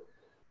film.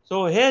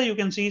 So here you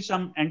can see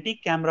some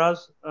antique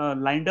cameras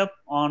lined up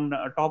on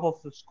top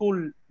of the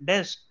school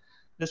desk.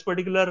 This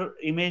particular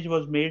image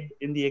was made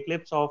in the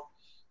eclipse of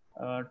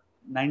uh,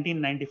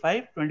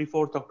 1995,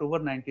 24th October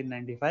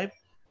 1995,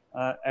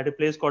 at a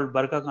place called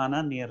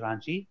Barkakana near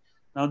Ranchi.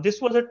 Now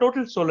this was a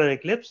total solar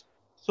eclipse.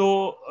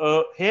 So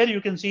here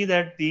you can see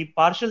that the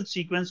partial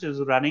sequence is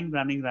running,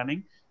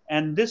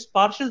 and this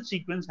partial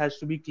sequence has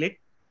to be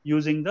clicked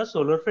using the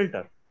solar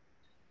filter.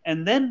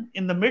 And then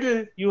in the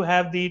middle, you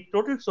have the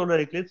total solar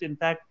eclipse. In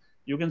fact,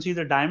 you can see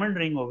the diamond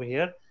ring over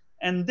here.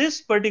 And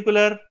this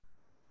particular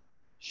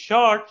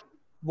shot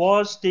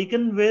was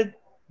taken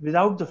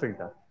without the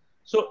filter.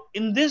 So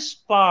in this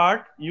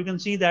part, you can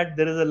see that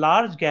there is a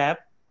large gap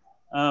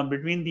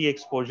between the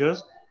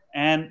exposures.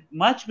 And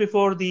much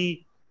before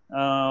the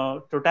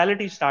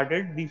totality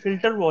started, the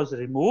filter was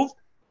removed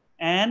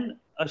and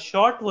a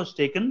shot was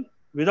taken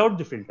without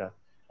the filter.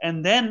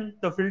 And then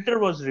the filter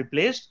was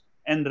replaced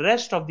and the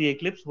rest of the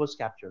eclipse was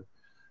captured.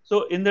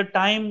 So in the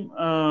time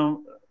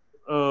on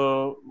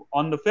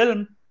the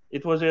film,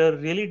 it was a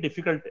really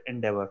difficult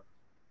endeavor.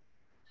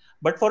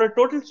 But for a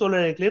total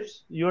solar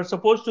eclipse, you are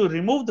supposed to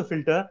remove the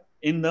filter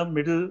in the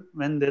middle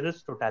when there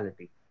is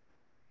totality.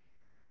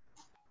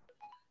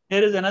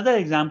 Here is another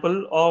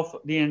example of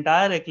the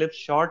entire eclipse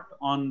shot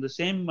on the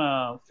same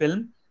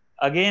film.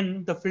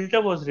 Again, the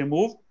filter was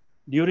removed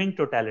during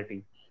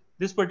totality.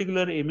 This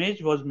particular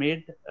image was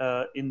made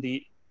in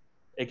the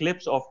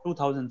eclipse of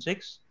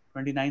 2006,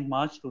 29th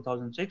March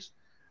 2006,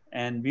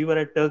 and we were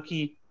at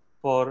Turkey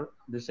for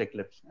this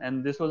eclipse.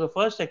 And this was the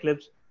first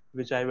eclipse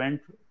which I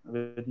went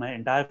with my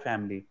entire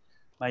family.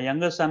 My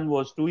younger son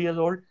was 2 years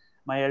old,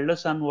 my elder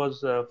son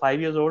was 5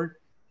 years old,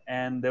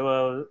 and there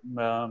were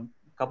a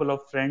couple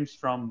of friends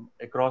from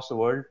across the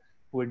world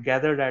who had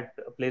gathered at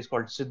a place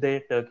called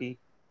Sidde, Turkey,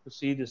 to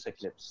see this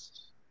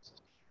eclipse.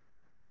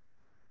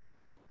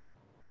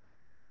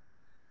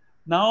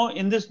 Now,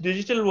 in this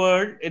digital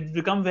world, it's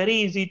become very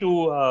easy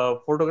to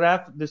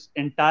photograph this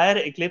entire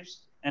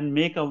eclipse and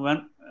make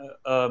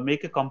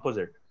a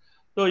composite.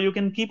 So you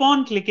can keep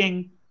on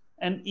clicking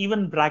and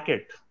even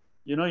bracket.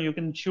 You know, you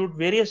can shoot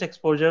various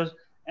exposures,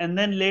 and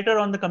then later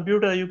on the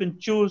computer you can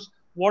choose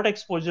what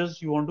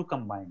exposures you want to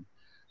combine.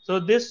 So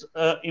this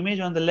image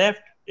on the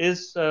left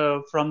is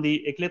from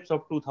the eclipse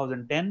of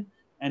 2010,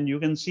 and you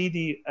can see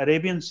the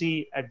Arabian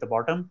Sea at the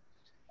bottom,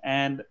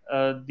 and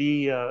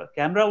the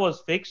camera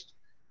was fixed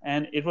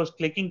and it was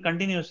clicking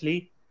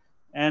continuously.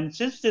 And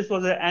since this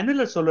was an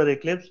annular solar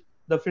eclipse,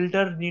 the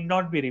filter need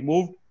not be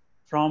removed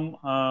from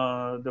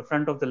the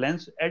front of the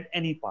lens at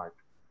any part.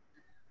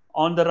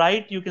 On the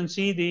right, you can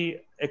see the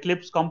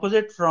eclipse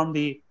composite from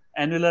the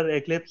annular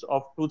eclipse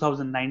of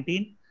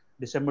 2019,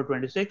 December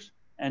 26,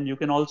 and you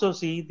can also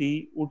see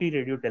the UT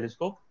radio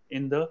telescope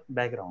in the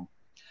background.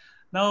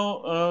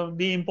 Now,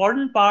 the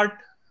important part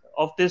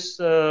of this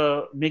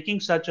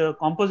making such a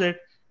composite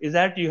is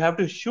that you have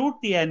to shoot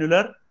the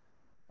annular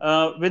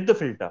with the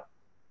filter,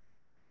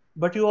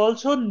 but you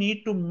also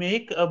need to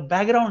make a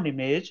background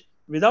image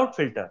without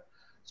filter.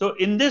 So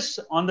in this,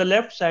 on the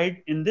left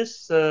side, in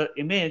this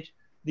image,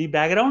 the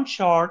background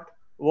shot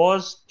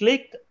was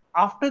clicked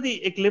after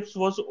the eclipse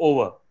was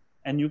over.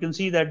 And you can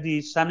see that the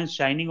sun is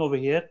shining over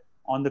here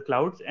on the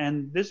clouds,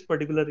 and this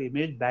particular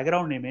image,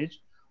 background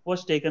image,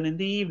 was taken in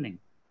the evening.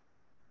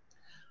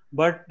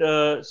 But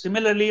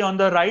similarly, on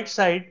the right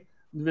side,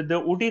 with the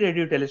UT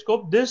radio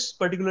telescope, this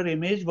particular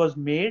image was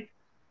made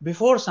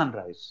before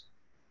sunrise.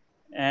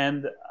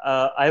 And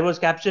I was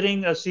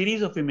capturing a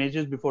series of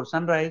images before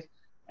sunrise,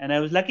 and I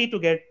was lucky to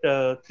get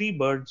 3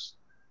 birds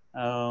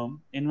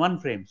in one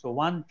frame. So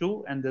 1,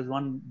 2, and there's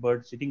one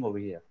bird sitting over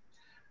here.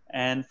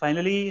 And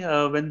finally,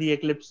 when the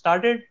eclipse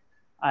started,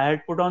 I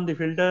had put on the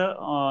filter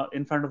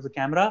in front of the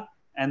camera,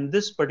 and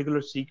this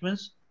particular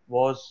sequence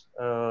was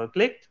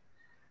clicked.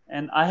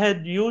 And I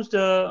had used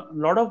a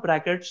lot of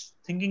brackets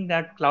thinking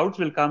that clouds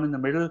will come in the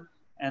middle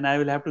and I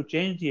will have to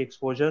change the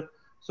exposure.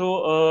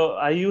 So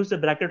I used a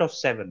bracket of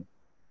 7.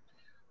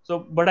 So,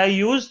 but I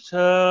used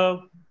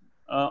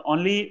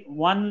only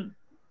one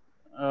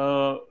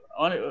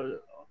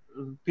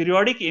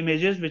periodic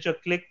images which are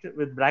clicked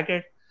with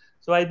bracket.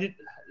 So I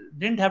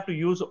didn't have to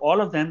use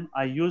all of them.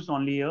 I used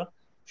only a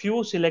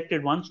few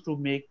selected ones to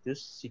make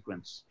this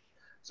sequence.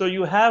 So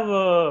you have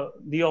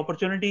the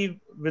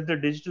opportunity with the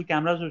digital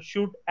cameras to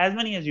shoot as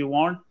many as you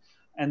want,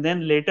 and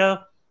then later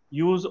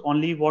use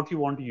only what you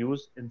want to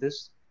use in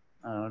this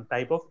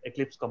type of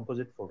eclipse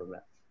composite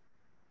photograph.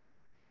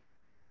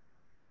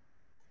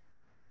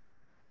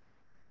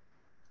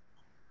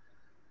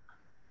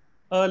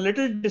 A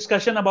little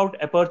discussion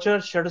about aperture,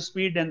 shutter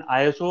speed, and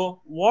ISO.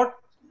 What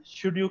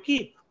should you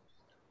keep?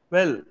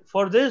 Well,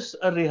 for this,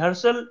 a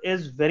rehearsal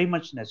is very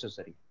much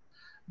necessary.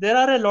 There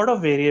are a lot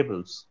of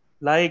variables,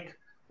 like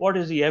what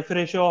is the F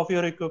ratio of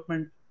your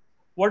equipment?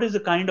 What is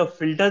the kind of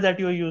filter that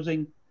you're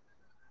using?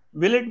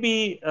 Will it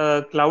be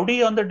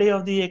cloudy on the day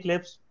of the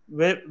eclipse?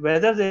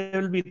 Whether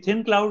there will be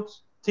thin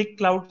clouds, thick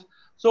clouds.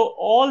 So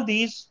all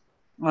these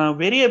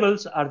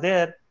variables are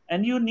there,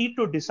 and you need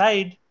to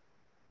decide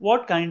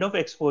what kind of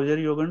exposure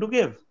you're going to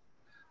give.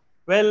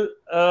 Well,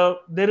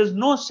 there is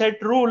no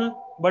set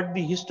rule, but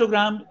the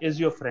histogram is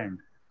your friend.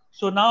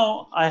 So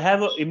now I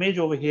have an image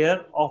over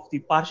here of the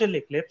partial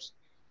eclipse,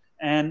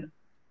 and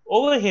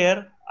over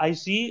here I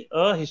see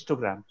a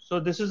histogram. So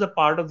this is a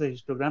part of the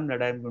histogram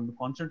that I'm going to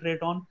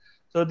concentrate on.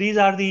 So these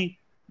are the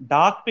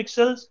dark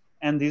pixels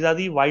and these are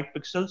the white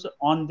pixels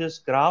on this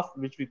graph,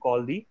 which we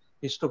call the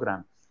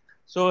histogram.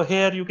 So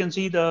here you can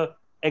see the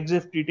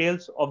EXIF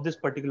details of this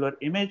particular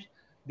image.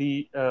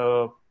 The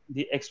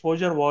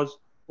exposure was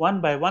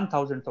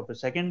 1/1000th of a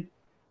second,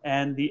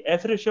 and the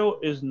f ratio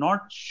is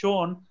not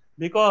shown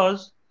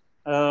because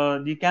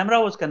the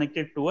camera was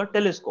connected to a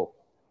telescope.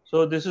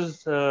 So this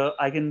is,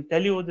 I can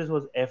tell you, this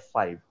was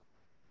f5,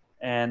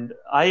 and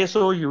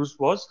ISO used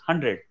was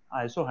 100,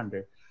 ISO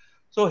 100.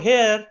 So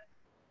here,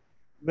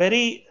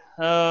 very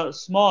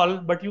small,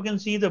 but you can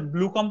see the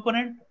blue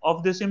component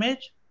of this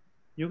image.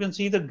 You can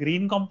see the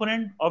green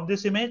component of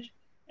this image,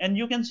 and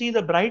you can see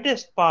the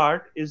brightest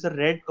part is the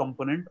red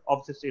component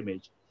of this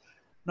image.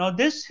 Now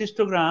this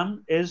histogram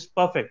is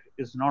perfect.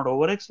 It's not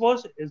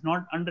overexposed, it's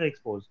not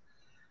underexposed.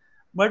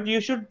 But you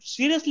should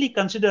seriously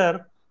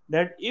consider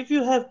that if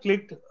you have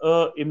clicked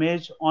an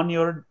image on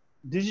your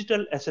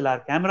digital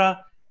SLR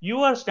camera, you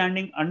are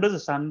standing under the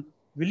sun.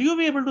 Will you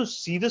be able to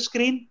see the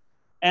screen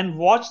and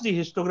watch the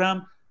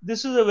histogram?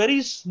 This is a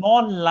very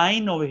small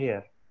line over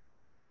here.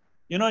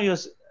 You know, you're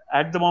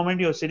at the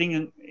moment you're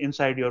sitting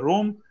inside your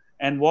room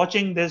and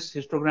watching this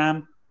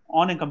histogram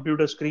on a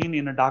computer screen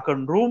in a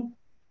darkened room.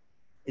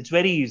 It's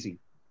very easy.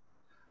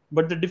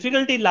 But the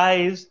difficulty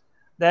lies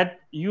that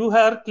you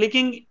are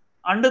clicking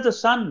under the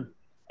sun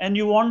and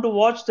you want to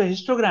watch the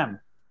histogram.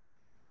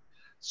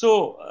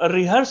 So a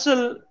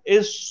rehearsal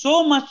is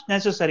so much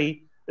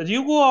necessary that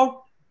you go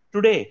out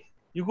today,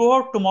 you go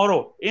out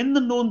tomorrow in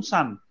the noon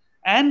sun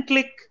and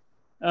click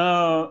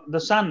the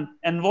sun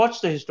and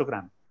watch the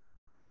histogram.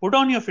 Put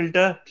on your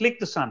filter, click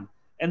the sun,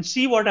 and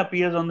see what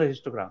appears on the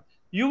histogram.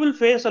 You will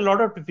face a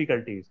lot of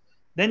difficulties.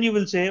 Then you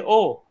will say,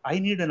 oh, I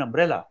need an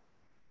umbrella.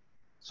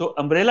 So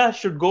umbrella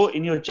should go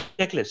in your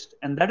checklist.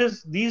 And that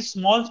is, these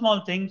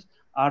small things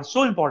are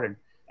so important.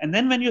 And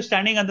then when you're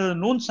standing under the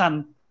noon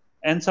sun,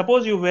 and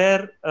suppose you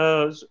wear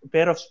a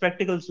pair of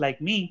spectacles like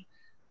me,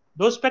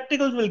 those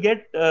spectacles will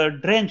get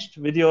drenched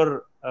with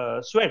your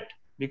sweat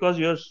because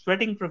you're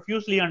sweating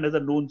profusely under the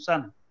noon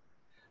sun.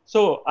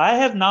 So I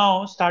have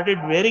now started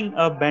wearing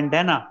a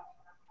bandana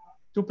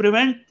to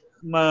prevent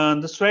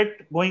the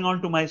sweat going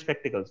onto my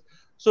spectacles.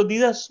 So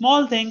these are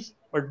small things,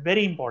 but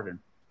very important.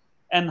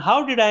 And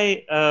how did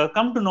I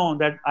come to know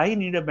that I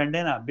need a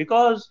bandana?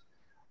 Because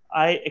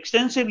I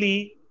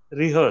extensively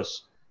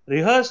rehearse,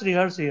 rehearse,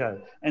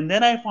 and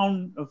then I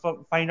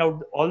find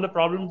out all the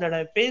problems that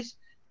I face,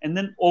 and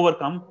then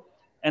overcome.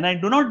 And I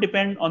do not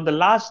depend on the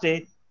last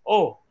day.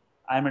 Oh,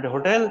 I'm at a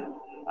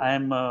hotel,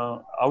 I'm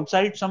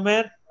outside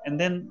somewhere, and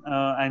then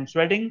I'm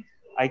sweating.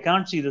 I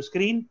can't see the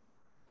screen,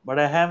 but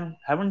I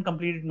haven't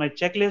completed my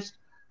checklist,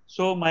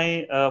 so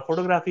my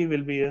photography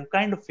will be a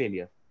kind of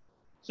failure.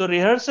 So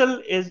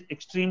rehearsal is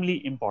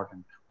extremely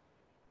important.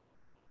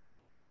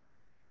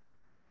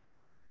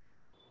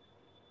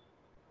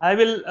 I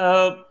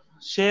will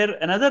share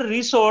another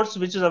resource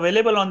which is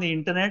available on the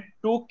internet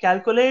to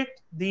calculate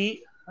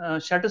the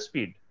shutter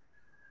speed.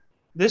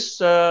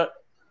 This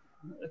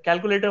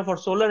calculator for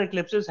solar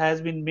eclipses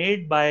has been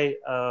made by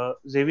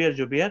Xavier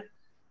Jubier.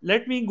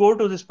 Let me go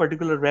to this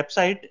particular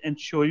website and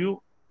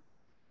show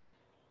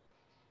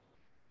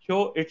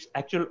its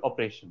actual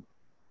operation.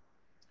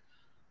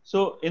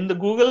 So in the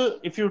Google,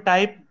 if you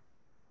type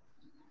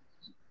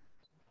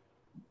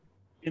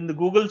in the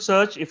Google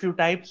search, if you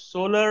type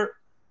solar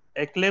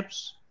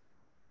eclipse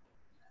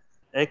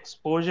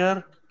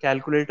exposure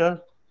calculator,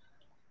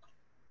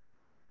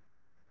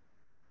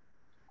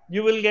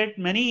 you will get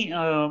many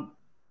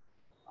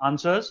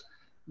answers.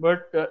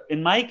 But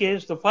in my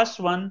case, the first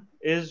one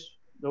is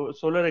the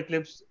solar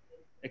eclipse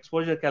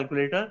exposure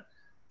calculator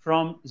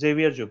from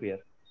Xavier Jubier.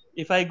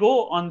 If I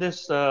go on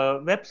this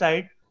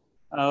website,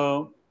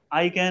 uh,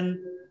 I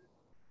can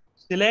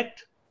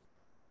select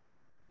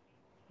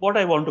what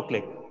I want to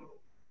click,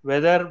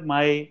 whether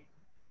my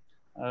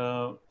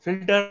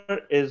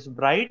filter is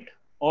bright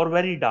or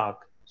very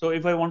dark. So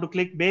if I want to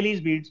click Bailey's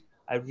beads,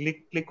 I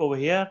click over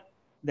here.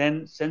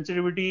 Then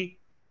sensitivity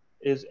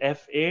is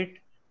f8.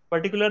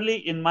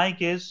 Particularly in my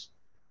case,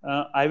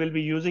 I will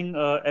be using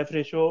a f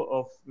ratio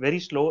of very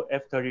slow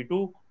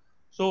f32.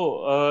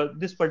 So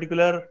this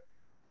particular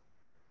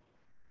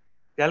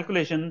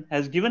calculation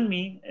has given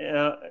me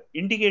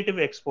indicative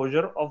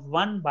exposure of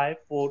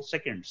 1/4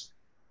 seconds.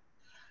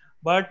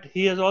 But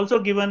he has also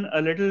given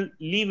a little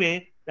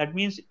leeway. That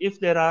means if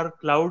there are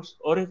clouds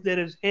or if there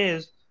is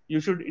haze, you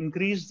should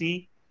increase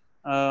the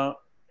uh,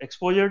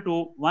 exposure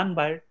to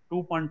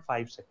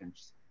 1/2.5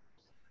 seconds.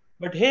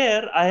 But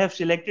here I have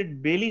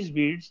selected Bailey's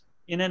beads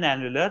in an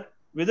annular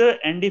with a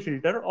ND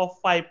filter of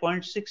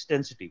 5.6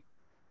 density.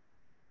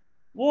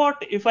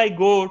 What if I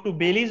go to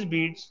Bailey's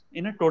beads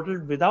in a total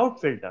without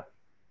filter?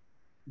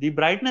 the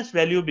brightness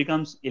value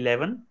becomes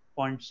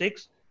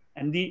 11.6,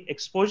 and the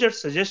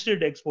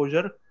suggested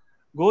exposure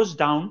goes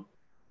down.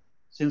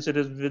 Since it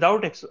is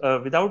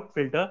without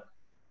filter,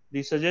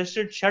 the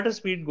suggested shutter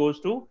speed goes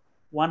to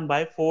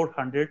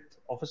 1/400th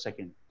of a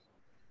second.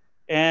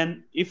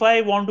 And if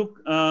I want to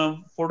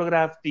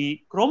photograph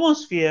the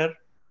chromosphere,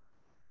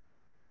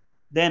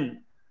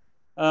 then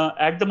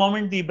at the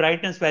moment the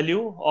brightness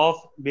value of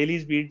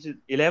Bailey's beads is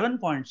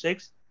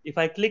 11.6. If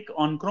I click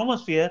on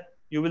chromosphere,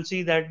 you will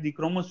see that the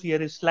chromosphere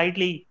is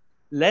slightly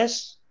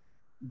less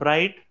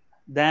bright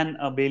than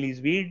a Bailey's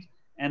beads,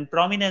 and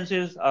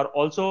prominences are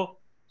also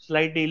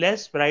slightly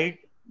less bright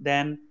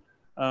than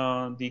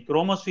the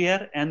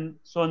chromosphere, and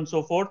so on and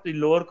so forth. The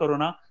lower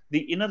corona, the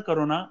inner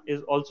corona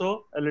is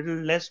also a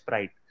little less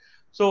bright.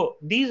 So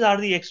these are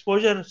the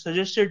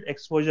suggested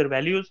exposure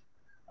values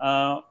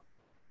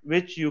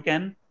which you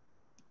can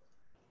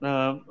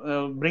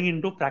bring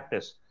into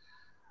practice.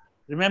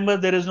 Remember,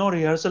 there is no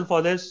rehearsal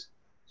for this.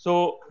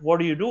 So what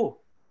do?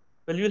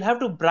 Well, you'll have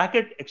to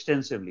bracket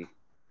extensively.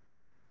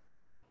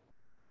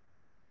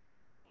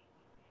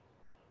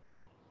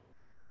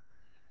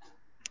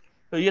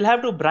 So you'll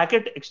have to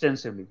bracket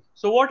extensively.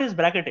 So what is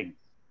bracketing?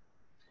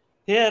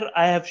 Here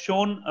I have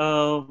shown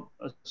a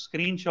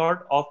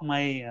screenshot of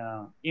my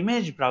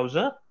image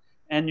browser,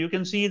 and you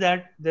can see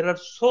that there are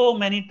so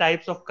many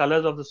types of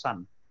colors of the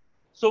sun.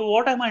 So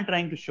what am I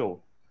trying to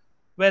show?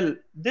 Well,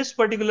 this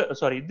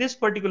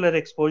particular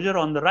exposure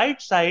on the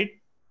right side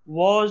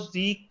was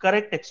the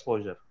correct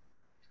exposure.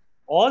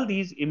 All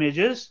these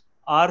images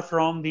are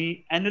from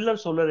the annular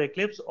solar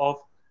eclipse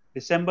of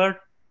December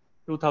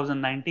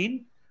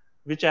 2019,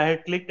 which I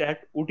had clicked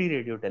at Ooty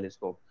radio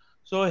telescope.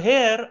 So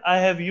here I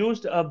have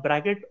used a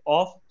bracket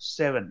of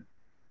 7.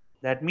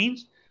 That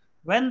means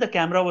when the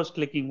camera was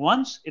clicking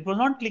once, it was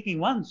not clicking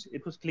once,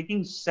 it was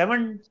clicking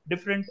 7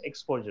 different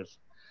exposures.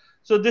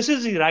 So this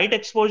is the right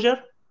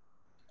exposure.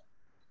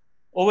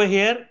 Over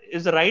here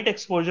is the right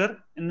exposure,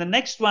 and the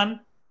next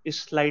one is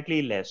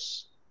slightly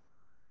less.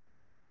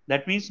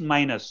 That means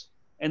minus.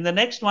 And the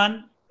next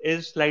one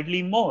is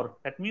slightly more.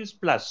 That means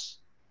plus.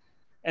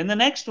 And the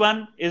next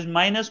one is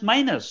minus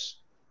minus.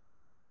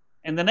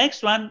 And the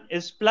next one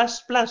is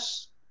plus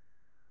plus.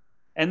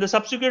 And the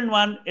subsequent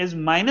one is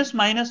minus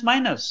minus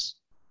minus.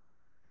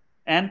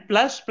 And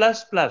plus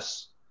plus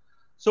plus.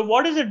 So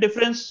what is the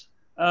difference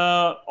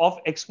of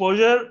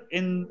exposure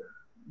in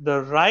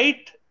the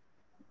right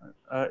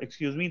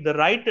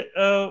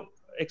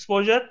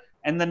exposure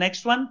and the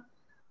next one?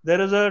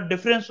 There is a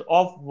difference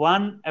of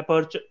one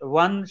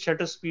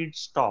shutter speed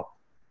stop.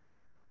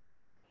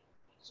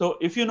 So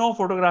if you know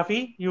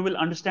photography, you will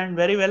understand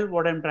very well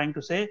what I'm trying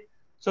to say.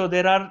 So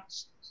there are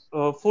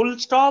full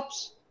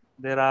stops,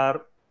 there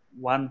are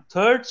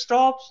 1/3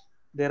 stops,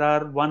 there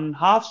are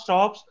 1/2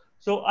 stops.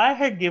 So I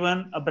had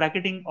given a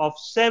bracketing of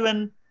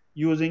 7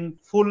 using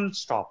full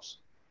stops.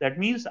 That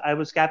means I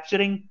was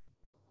capturing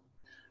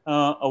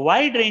a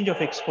wide range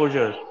of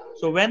exposures.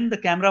 So when the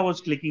camera was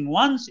clicking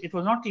once, it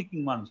was not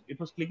clicking once, it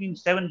was clicking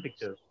 7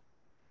 pictures.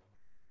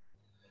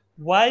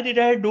 Why did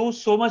I do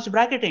so much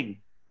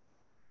bracketing?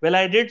 Well,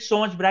 I did so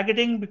much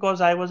bracketing because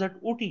I was at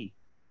Ooty.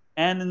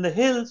 And in the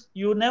hills,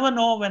 you never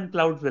know when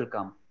clouds will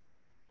come.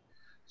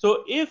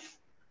 So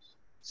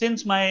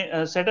since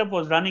my setup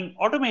was running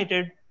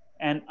automated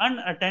and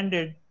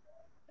unattended,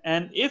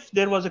 and if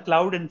there was a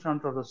cloud in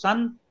front of the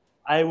sun,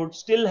 I would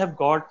still have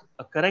got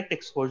a correct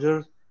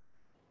exposure.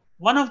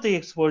 One of the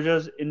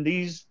exposures in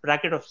these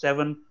bracket of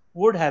 7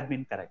 would have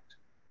been correct.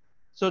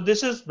 So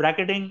this is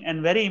bracketing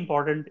and very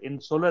important in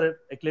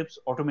solar eclipse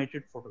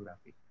automated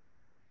photography.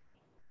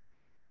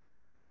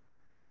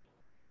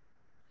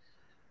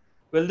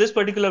 Well, this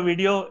particular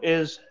video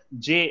is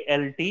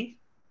JLT,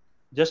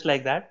 just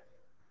like that.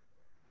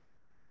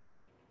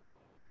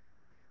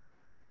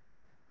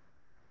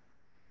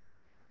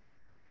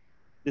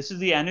 This is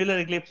the annular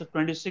eclipse of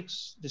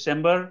 26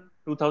 December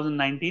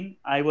 2019.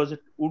 I was at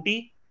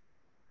Ooty.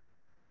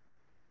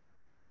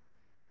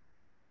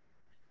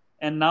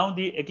 And now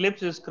the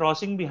eclipse is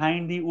crossing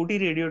behind the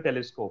Ooty radio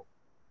telescope.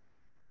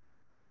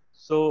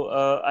 So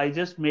I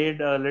just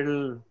made a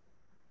little,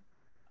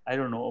 I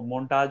don't know, a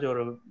montage or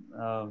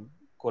a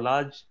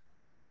collage.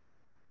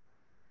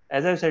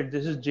 As I said,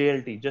 this is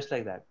JLT, just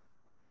like that.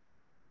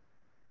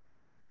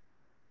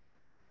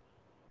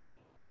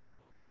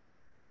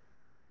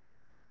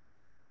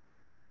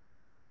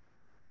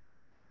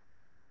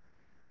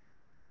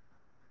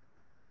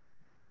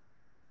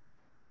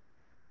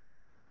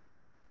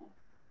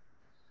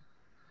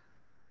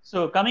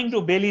 So coming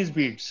to Bailey's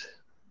beads,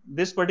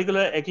 this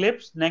particular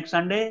eclipse next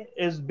Sunday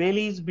is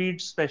Bailey's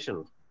beads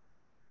special.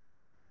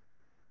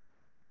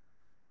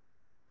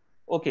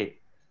 Okay,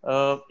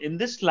 in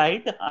this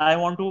slide, I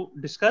want to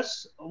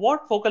discuss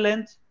what focal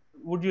length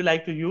would you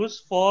like to use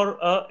for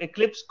a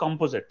eclipse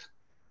composite.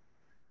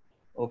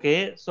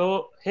 Okay,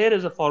 so here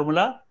is a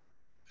formula.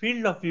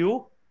 Field of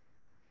view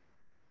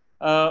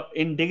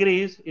in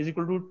degrees is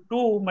equal to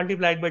 2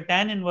 multiplied by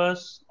tan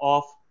inverse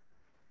of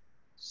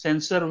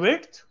sensor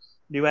width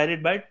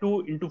divided by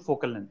 2 into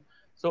focal length.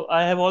 So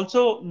I have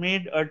also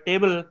made a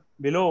table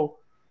below,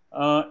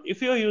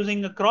 if you're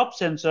using a crop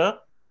sensor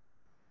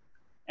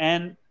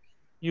and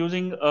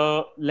using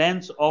a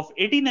lens of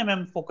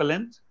 18 focal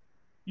length,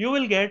 you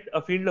will get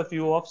a field of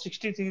view of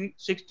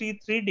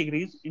 63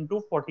 degrees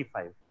into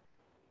 45.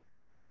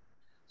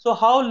 So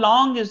how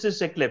long is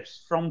this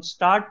eclipse from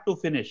start to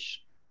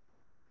finish?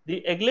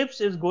 The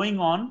eclipse is going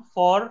on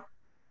for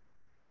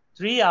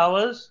 3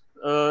 hours,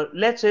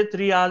 let's say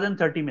 3 hours and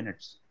 30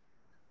 minutes.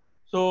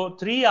 So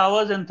 3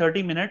 hours and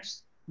 30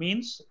 minutes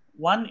means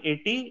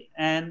 180.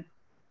 And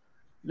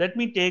let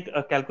me take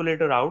a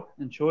calculator out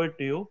and show it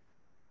to you.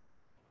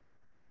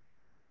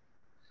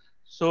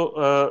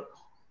 So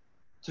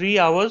 3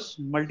 hours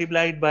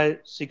multiplied by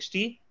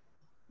 60,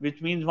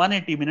 which means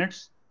 180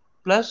 minutes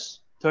plus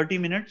 30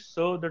 minutes.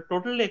 So the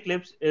total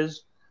eclipse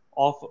is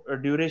of a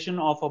duration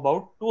of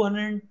about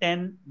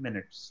 210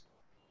 minutes.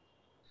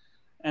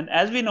 And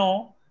as we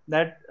know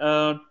that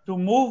to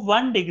move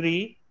 1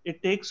 degree,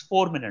 it takes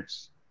 4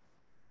 minutes.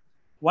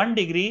 1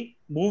 degree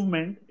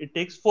movement, it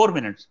takes 4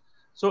 minutes.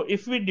 So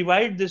if we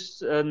divide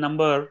this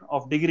number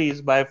of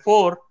degrees by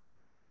 4,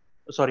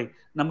 sorry,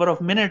 number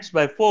of minutes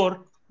by 4,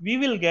 we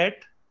will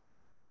get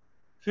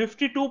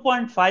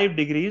 52.5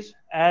 degrees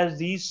as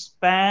the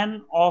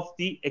span of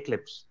the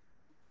eclipse.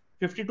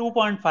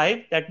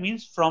 52.5, that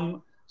means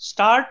from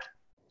start,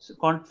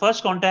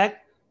 first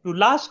contact to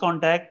last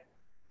contact,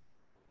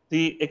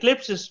 the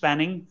eclipse is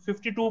spanning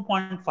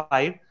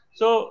 52.5.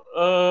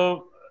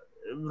 So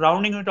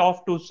rounding it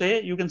off to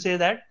say, you can say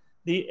that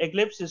the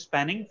eclipse is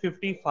spanning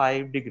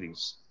 55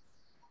 degrees.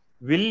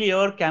 Will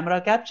your camera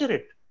capture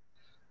it?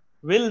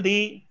 Will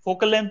the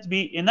focal length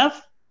be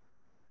enough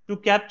to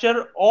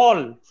capture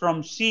all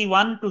from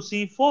C1 to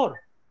C4?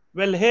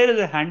 Well, here is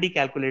a handy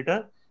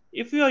calculator.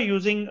 If you are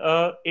using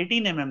a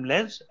 18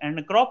 lens and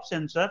a crop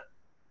sensor,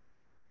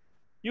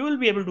 you will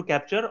be able to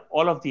capture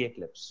all of the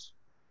eclipse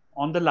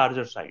on the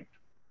larger side.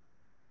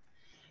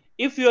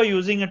 If you are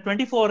using a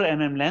 24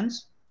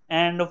 lens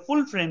and a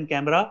full frame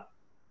camera,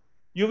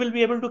 you will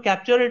be able to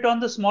capture it on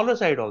the smaller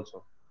side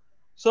also.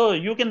 So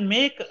you can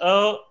make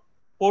a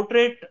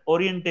portrait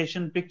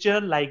orientation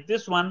picture like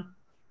this one.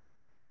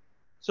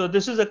 So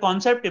this is a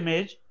concept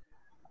image.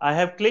 I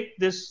have clicked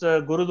this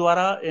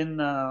Gurudwara in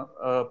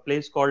a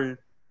place called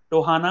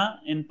Tohana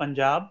in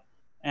Punjab,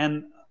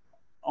 and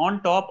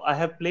on top I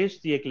have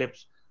placed the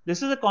eclipse.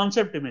 This is a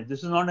concept image.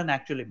 This is not an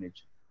actual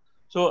image.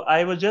 So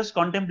I was just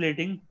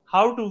contemplating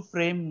how to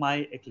frame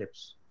my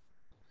eclipse.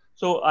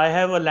 So I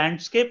have a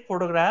landscape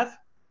photograph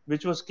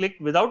which was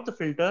clicked without the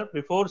filter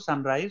before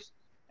sunrise,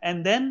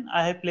 and then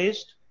I have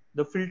placed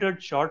the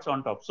filtered shots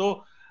on top.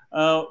 So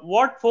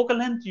what focal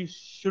length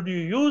should you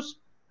use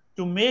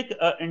to make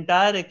an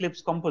entire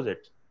eclipse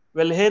composite?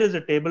 Well, here is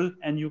a table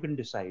and you can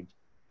decide.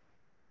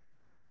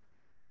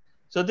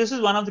 So this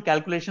is one of the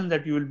calculations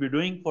that you will be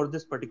doing for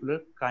this particular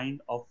kind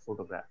of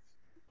photograph.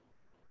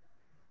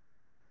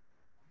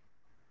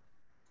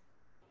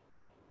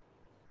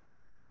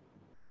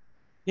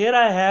 Here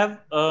I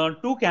have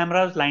two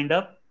cameras lined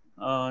up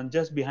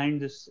just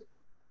behind this.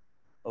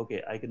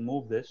 Okay, I can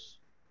move this.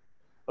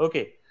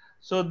 Okay,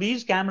 so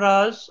these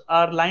cameras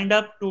are lined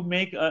up to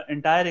make an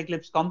entire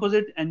eclipse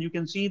composite, and you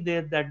can see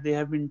there that they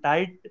have been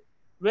tied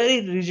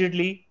very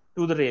rigidly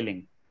to the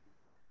railing.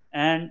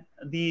 And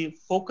the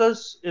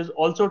focus is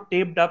also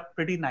taped up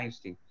pretty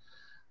nicely.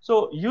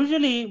 So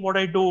usually what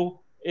I do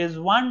is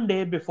one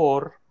day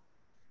before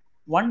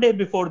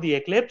the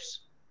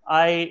eclipse,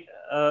 I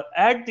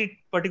at the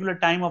particular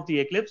time of the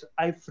eclipse,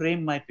 I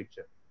frame my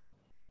picture.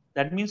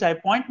 That means I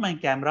point my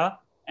camera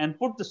and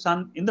put the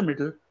sun in the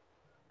middle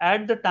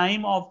at the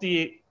time of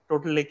the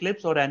total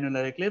eclipse or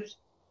annular eclipse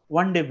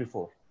one day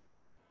before.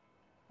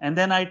 And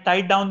then I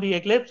tie down the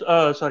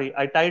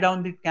I tie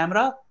down the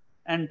camera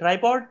and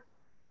tripod,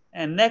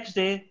 and next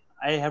day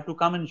I have to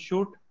come and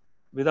shoot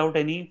without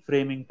any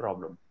framing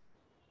problem.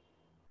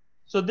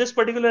 So this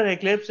particular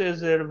eclipse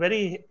is a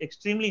very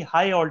extremely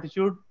high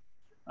altitude.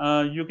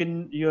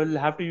 You'll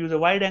have to use a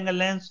wide angle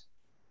lens,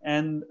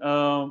 and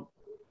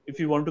if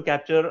you want to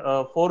capture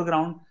a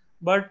foreground.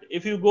 But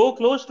if you go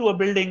close to a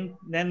building,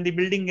 then the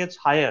building gets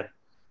higher,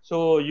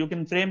 so you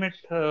can frame it.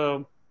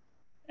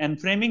 And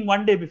framing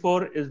one day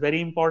before is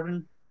very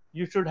important.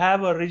 You should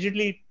have a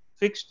rigidly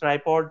fixed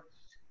tripod.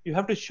 You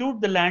have to shoot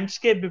the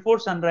landscape before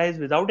sunrise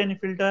without any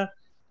filter,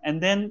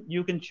 and then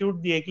you can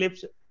shoot the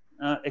eclipse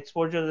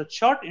exposure at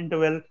short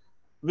interval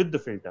with the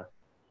filter.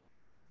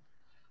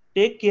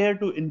 Take care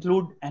to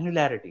include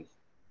annularity.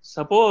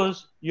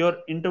 Suppose your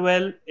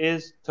interval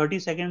is 30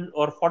 seconds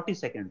or 40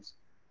 seconds.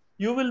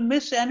 You will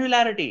miss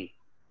annularity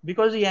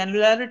because the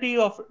annularity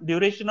of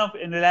duration of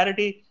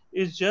annularity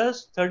is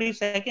just 30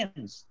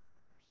 seconds.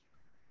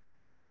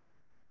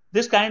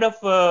 This kind of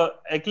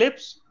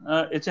eclipse,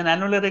 it's an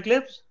annular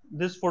eclipse.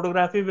 This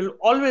photography will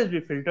always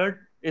be filtered.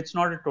 It's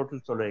not a total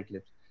solar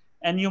eclipse.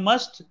 And you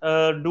must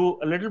do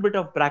a little bit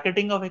of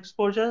bracketing of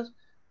exposures.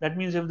 That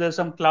means if there's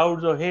some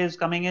clouds or haze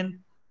coming in,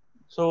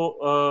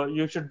 so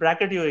you should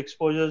bracket your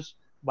exposures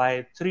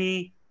by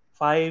 3,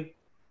 5,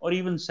 or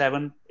even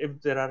 7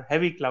 if there are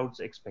heavy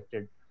clouds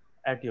expected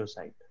at your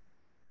site.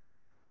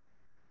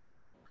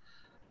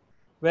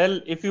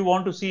 Well, if you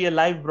want to see a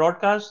live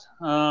broadcast,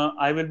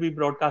 I will be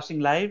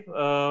broadcasting live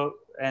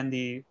and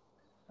the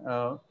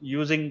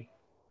using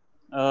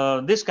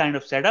this kind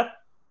of setup.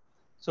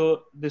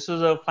 So this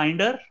is a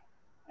finder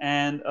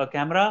and a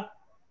camera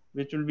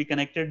which will be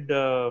connected.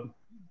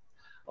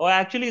 Or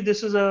actually,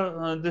 this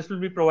will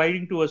be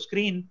providing to a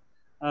screen.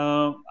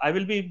 I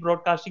will be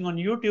broadcasting on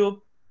YouTube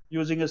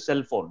using a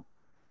cell phone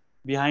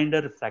behind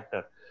a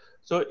reflector.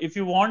 So if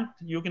you want,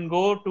 you can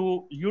go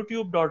to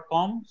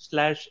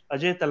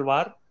youtube.com/Ajay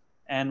Talwar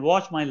and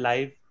watch my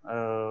live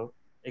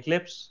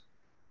eclipse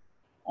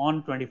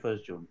on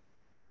 21st June.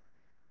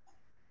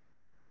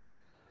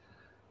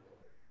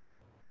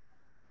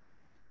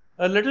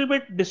 A little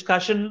bit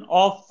discussion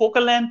of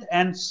focal length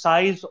and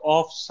size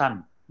of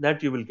sun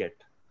that you will get.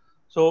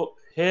 So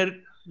here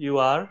you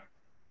are.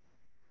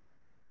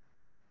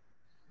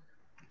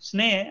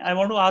 Sneh, I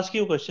want to ask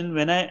you a question.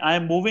 When I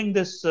am moving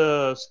this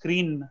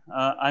screen,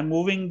 I'm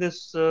moving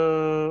this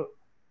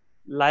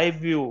live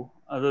view,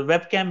 the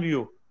webcam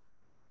view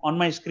on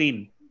my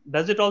screen.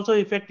 Does it also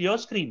affect your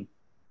screen?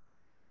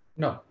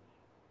 No.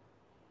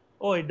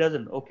 Oh, it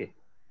doesn't. Okay.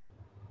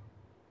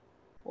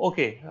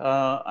 Okay.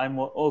 I'm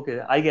okay.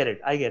 I get it.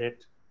 I get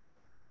it.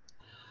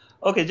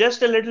 Okay.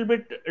 Just a little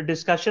bit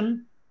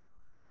discussion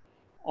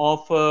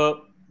of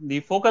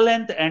the focal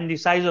length and the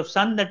size of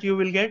sun that you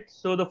will get.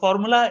 So the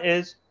formula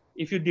is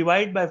if you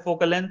divide by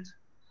focal length,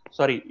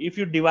 sorry, if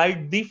you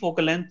divide the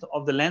focal length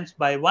of the lens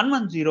by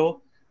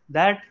 110,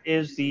 that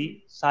is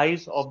the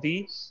size of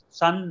the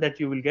sun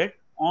that you will get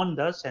on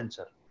the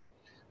sensor.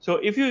 So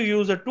if you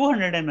use a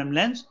 200 mm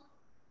lens,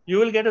 you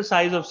will get a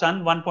size of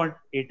sun 1.8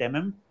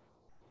 mm.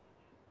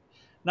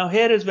 Now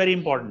here is very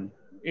important.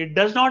 It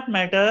does not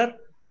matter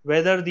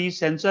whether the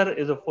sensor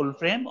is a full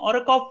frame or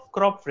a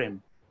crop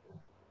frame.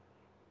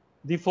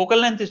 The focal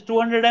length is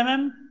 200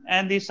 mm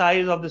and the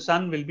size of the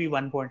sun will be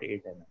 1.8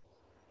 mm.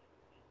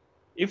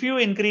 If you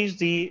increase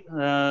the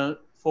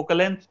focal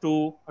length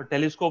to a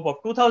telescope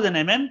of 2000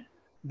 mm,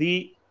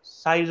 the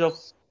size of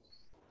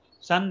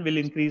sun will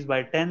increase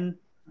by 10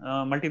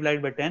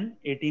 multiplied by 10,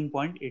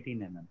 18.18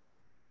 mm.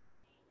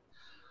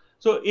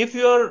 So if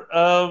you're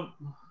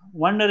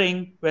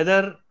wondering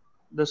whether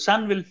the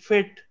sun will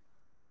fit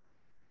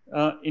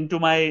into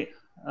my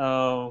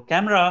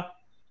camera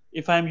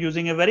if I'm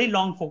using a very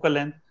long focal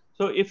length.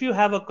 So if you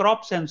have a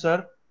crop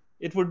sensor,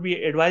 it would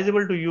be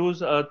advisable to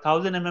use a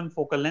 1000 mm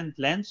focal length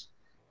lens.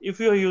 If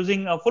you're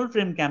using a full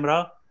frame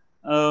camera,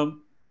 a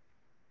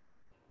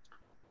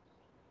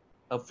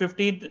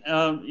 15,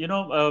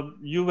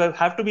 you will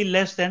have to be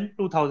less than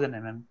 2000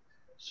 mm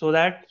so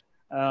that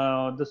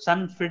the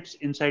sun fits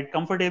inside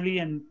comfortably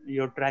and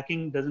your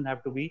tracking doesn't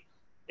have to be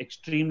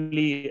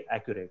extremely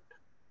accurate.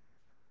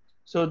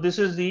 So this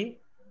is the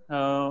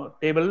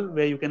table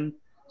where you can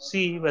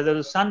see whether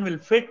the sun will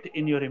fit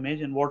in your image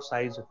and what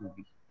size it will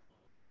be.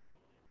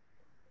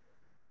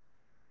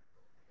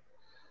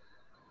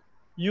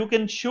 You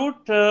can shoot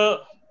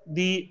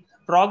the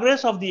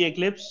progress of the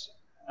eclipse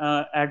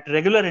at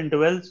regular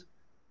intervals.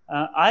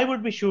 I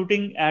would be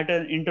shooting at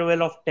an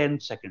interval of 10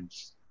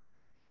 seconds,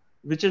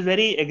 which is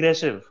very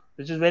aggressive,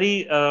 which is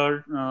very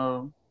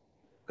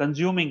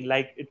consuming.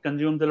 Like it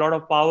consumes a lot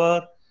of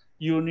power.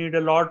 You need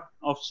a lot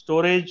of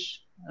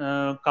storage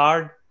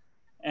card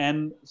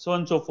and so on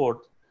and so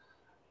forth.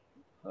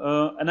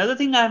 Another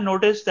thing I've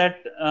noticed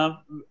that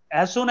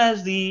as soon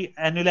as the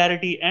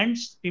annularity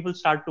ends, people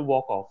start to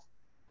walk off.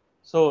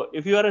 So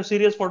if you are a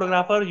serious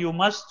photographer, you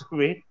must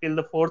wait till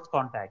the fourth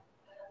contact.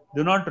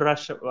 Do not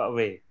rush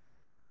away.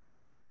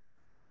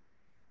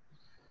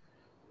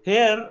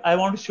 Here, I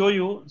want to show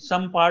you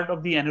some part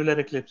of the annular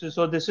eclipses.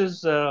 So this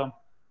is a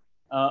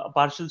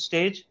partial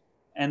stage,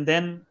 and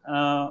then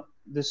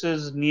this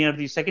is near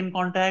the second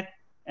contact,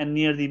 and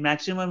near the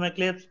maximum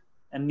eclipse,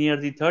 and near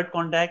the third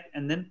contact,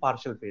 and then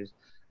partial phase.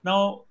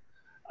 Now,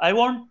 I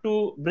want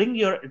to bring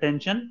your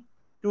attention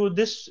to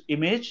this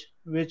image,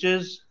 which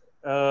is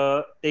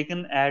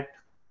taken at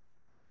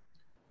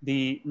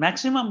the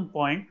maximum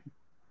point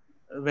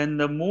when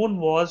the moon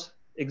was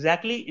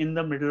exactly in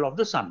the middle of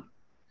the sun.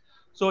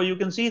 So you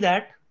can see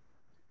that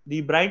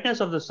the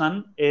brightness of the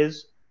sun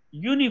is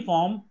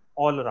uniform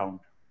all around.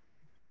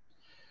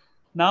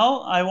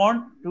 Now I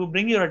want to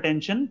bring your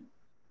attention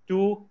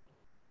to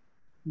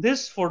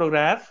this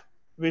photograph,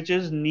 which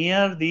is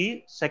near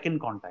the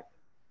second contact.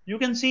 You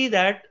can see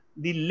that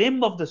the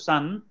limb of the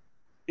sun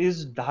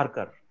is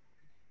darker,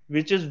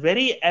 which is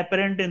very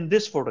apparent in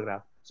this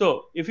photograph.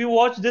 So if you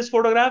watch this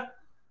photograph,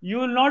 you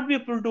will not be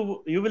able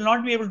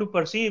to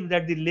perceive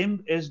that the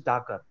limb is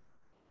darker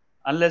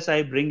unless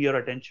I bring your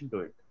attention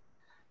to it.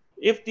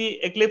 If the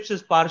eclipse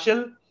is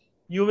partial,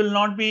 you will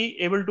not be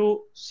able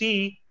to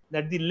see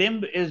that the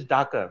limb is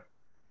darker.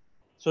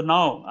 So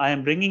now I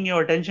am bringing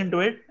your attention to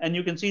it and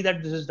you can see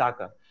that this is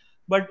darker.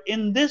 But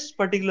in this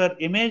particular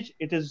image,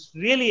 it is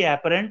really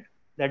apparent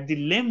that the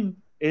limb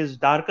is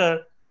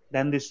darker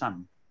than the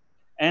sun.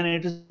 And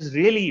it is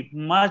really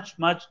much,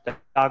 much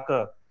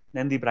darker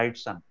than the bright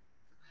sun.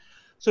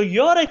 So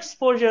your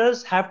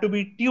exposures have to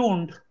be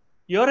tuned.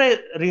 Your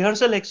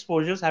rehearsal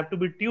exposures have to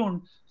be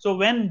tuned. So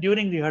when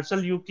during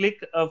rehearsal you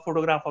click a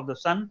photograph of the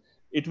sun,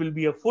 it will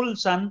be a full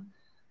sun.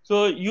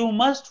 So you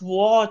must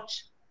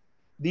watch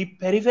the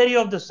periphery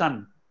of the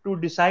sun to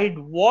decide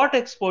what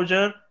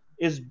exposure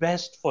is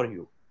best for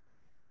you.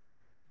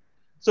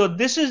 So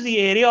this is the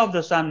area of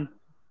the sun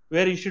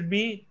where you should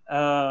be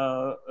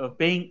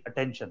paying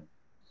attention.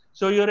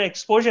 So your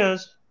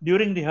exposures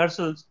during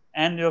rehearsals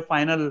and your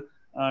final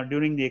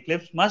during the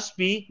eclipse must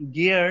be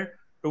geared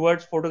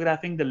towards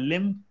photographing the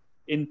limb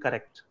in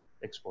correct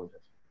exposure.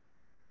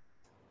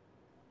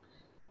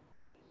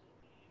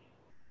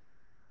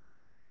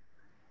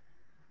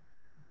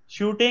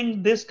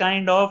 Shooting this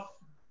kind of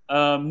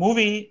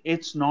movie,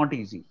 it's not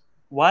easy.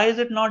 Why is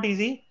it not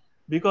easy?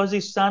 Because the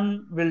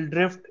sun will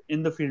drift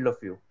in the field of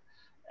view.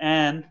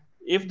 And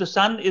if the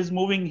sun is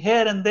moving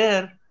here and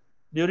there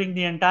during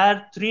the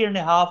entire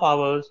 3.5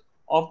 hours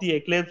of the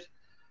eclipse,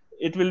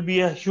 it will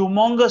be a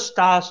humongous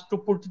task to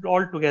put it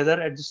all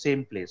together at the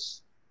same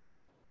place.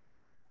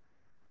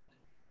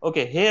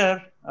 Okay,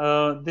 here,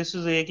 this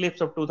is the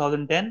eclipse of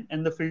 2010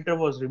 and the filter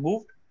was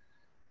removed.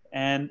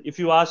 And if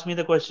you ask me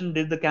the question,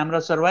 did the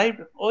camera survive?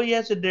 Oh,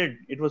 yes, it did.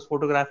 It was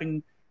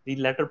photographing the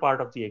latter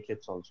part of the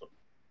eclipse also.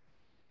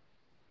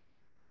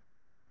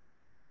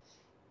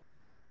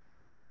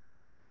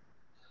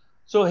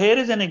 So here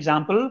is an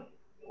example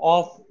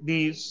of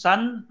the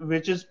sun,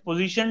 which is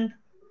positioned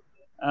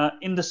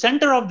in the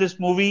center of this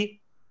movie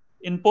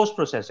in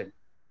post-processing.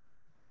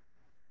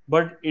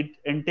 But it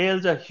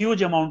entails a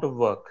huge amount of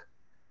work.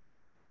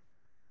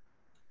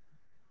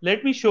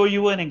 Let me show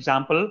you an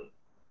example.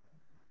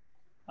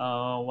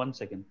 One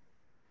second.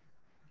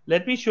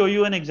 Let me show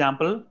you an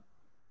example.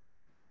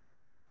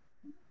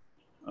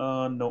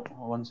 No,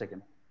 one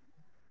second.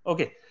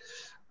 Okay,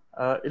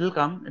 it'll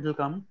come. It'll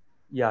come.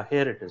 Yeah,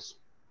 here it is.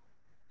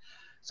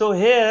 So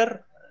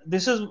here,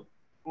 this is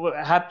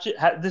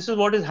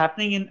what is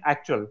happening in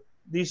actual.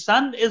 The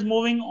sun is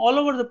moving all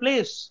over the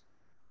place,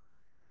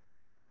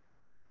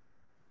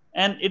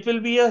 and it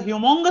will be a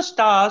humongous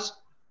task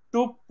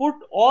to put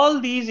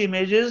all these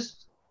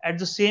images at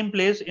the same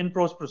place in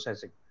post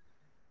processing.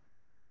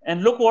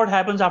 And look what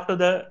happens after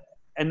the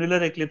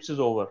annular eclipse is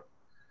over.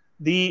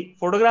 The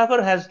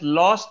photographer has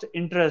lost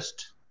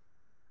interest,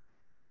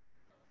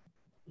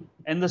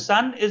 and the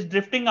sun is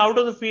drifting out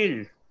of the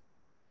field.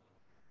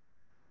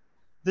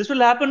 This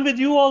will happen with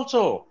you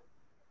also.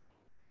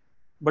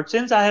 But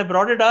since I have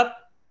brought it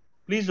up,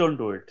 please don't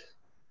do it.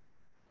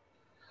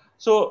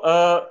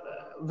 So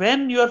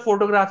when you are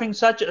photographing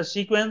such a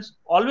sequence,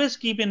 always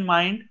keep in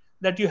mind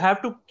that you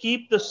have to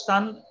keep the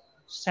sun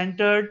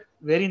centered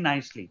very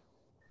nicely.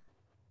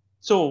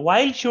 So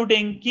while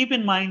shooting, keep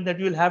in mind that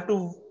you'll have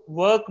to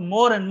work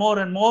more and more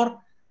and more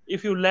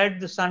if you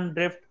let the sun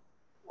drift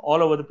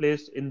all over the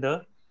place in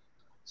the.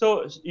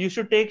 So you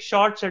should take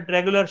shots at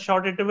regular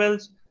short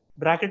intervals,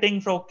 bracketing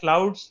for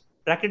clouds,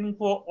 bracketing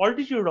for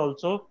altitude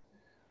also.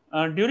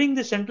 During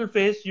the central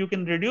phase, you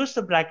can reduce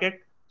the bracket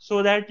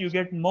so that you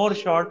get more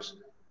shots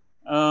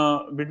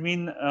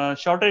between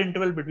shorter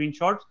interval between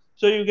shots,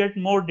 so you get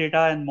more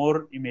data and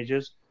more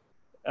images.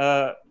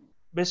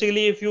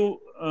 Basically, if you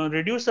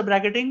reduce the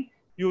bracketing,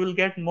 you will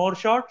get more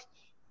shots.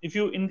 If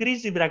you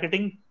increase the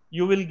bracketing,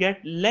 you will get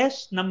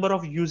less number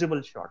of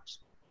usable shots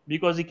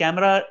because the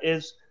camera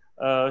is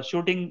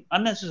shooting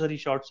unnecessary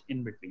shots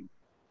in between.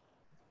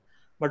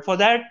 But for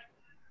that,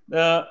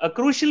 a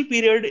crucial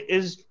period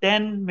is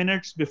 10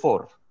 minutes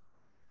before.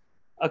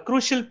 A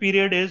crucial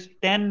period is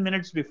 10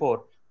 minutes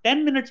before.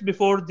 10 minutes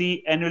before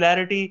the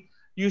annularity,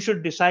 you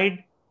should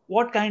decide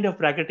what kind of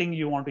bracketing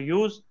you want to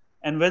use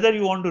and whether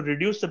you want to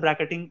reduce the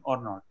bracketing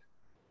or not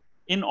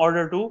in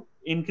order to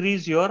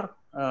increase your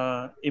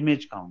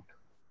image count.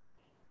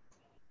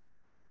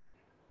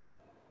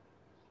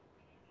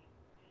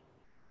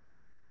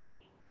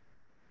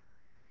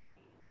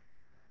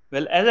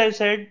 Well, as I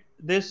said,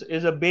 this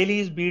is a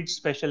Baily's beads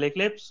special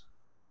eclipse.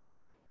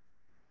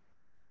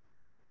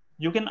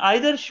 You can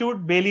either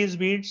shoot Baily's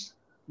beads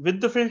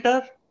with the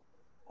filter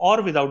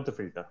or without the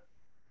filter.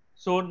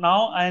 So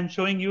now I am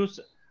showing you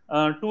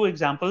two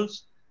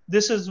examples.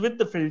 This is with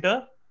the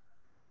filter.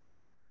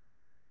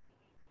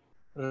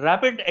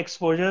 Rapid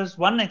exposures,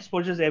 one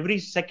exposures every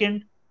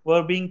second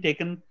were being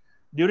taken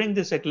during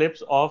this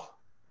eclipse of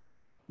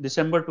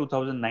December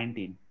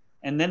 2019,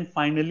 and then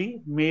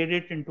finally made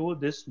it into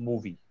this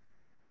movie.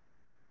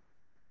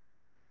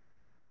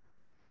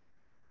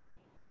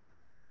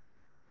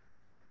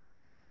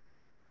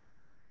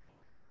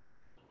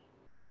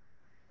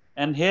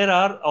 And here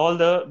are all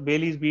the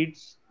Baily's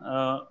beads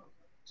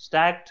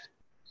stacked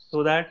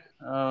so that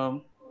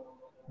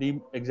the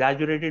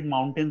exaggerated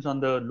mountains on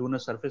the lunar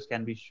surface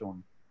can be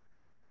shown.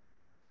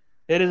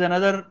 Here is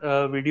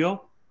another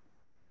video,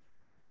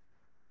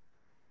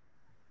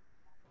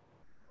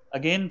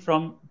 again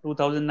from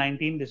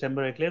 2019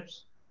 December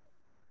eclipse.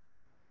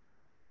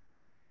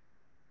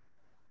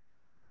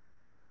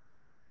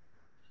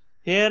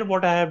 Here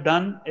what I have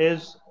done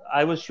is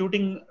I was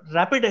shooting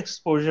rapid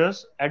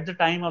exposures at the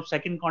time of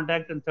second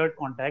contact and third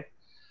contact.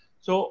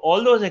 So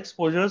all those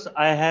exposures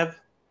I have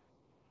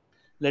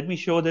Let me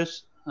show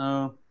this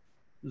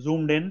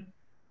zoomed in.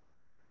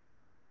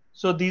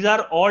 So these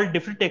are all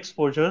different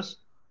exposures,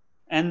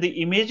 and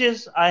the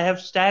images I have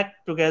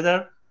stacked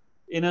together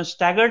in a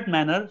staggered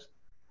manner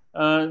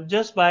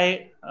just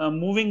by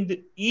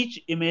moving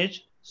each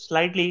image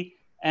slightly,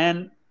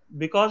 and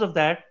because of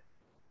that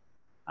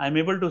I'm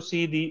able to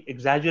see the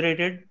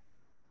exaggerated.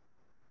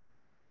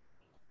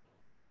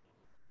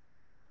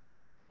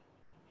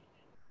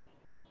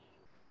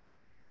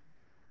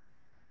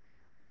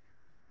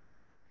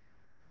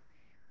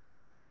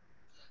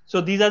 So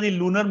these are the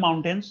lunar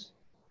mountains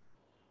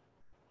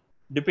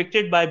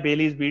depicted by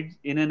Bailey's beads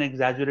in an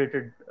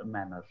exaggerated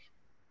manner.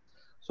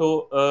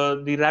 So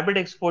the rapid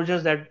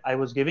exposures that I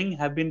was giving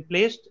have been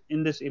placed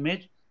in this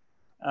image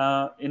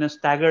in a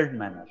staggered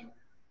manner.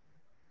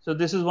 So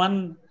this is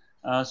one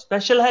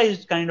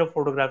specialized kind of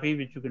photography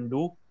which you can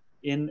do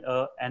in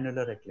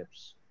annular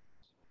eclipse.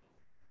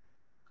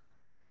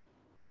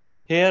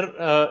 Here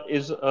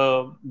is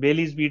a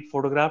Bailey's bead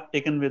photograph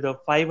taken with a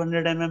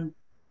 500 mm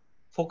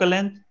focal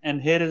length,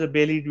 and here is a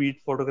Bailey's bead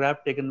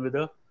photograph taken with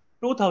a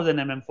 2000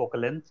 mm focal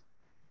length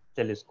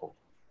telescope.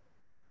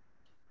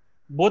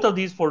 Both of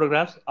these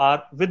photographs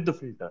are with the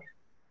filter.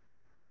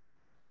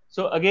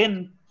 So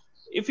again,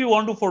 if you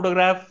want to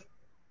photograph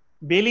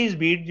Bailey's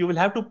bead, you will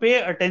have to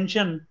pay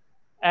attention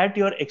at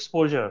your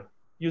exposure.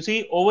 You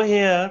see over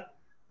here,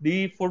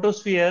 the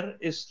photosphere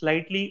is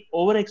slightly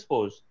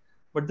overexposed,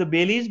 but the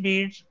Bailey's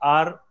beads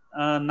are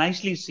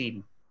nicely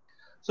seen.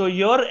 So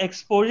your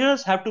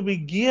exposures have to be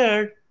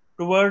geared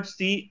towards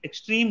the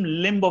extreme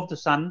limb of the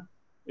sun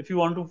if you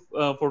want to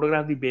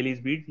photograph the Bailey's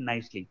bead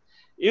nicely.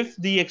 If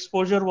the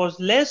exposure was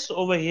less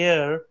over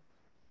here,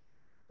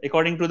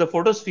 according to the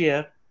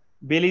photosphere,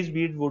 Bailey's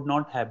bead would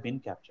not have been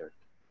captured.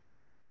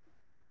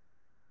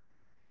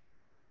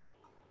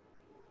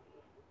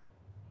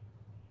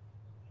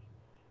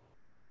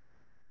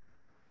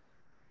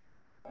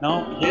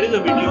 Now, here is a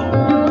video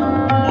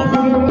of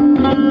the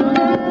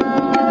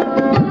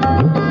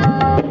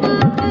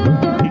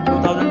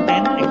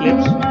 2010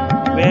 eclipse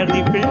where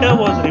the filter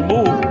was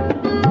removed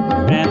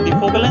and the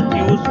focal length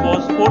used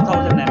was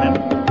 4000 mm.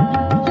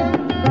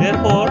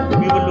 Therefore,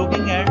 we were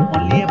looking at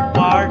only a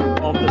part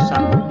of the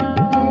sun.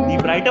 The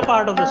brighter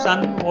part of the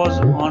sun was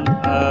on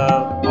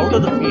out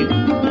of the field,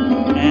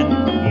 and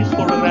these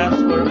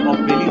photographs were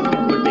of Bailey's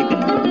bead were taken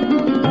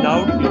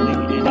without using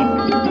any filter.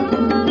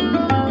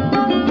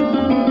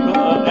 So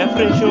f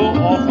ratio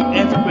of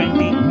f20,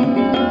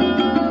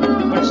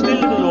 but still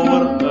it is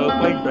over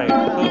quite bright.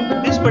 So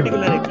this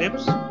particular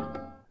eclipse,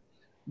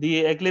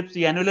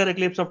 the annular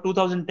eclipse of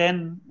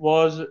 2010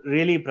 was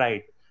really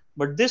bright,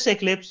 but this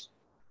eclipse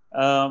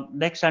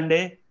next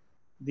Sunday,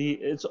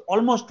 it's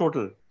almost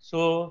total.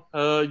 So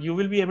you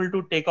will be able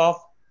to take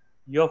off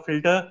your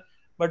filter,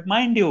 but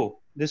mind you,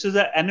 this is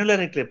an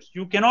annular eclipse.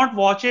 You cannot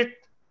watch it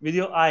with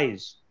your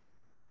eyes,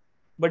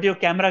 but your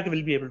camera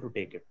will be able to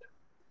take it.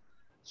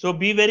 So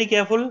be very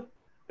careful.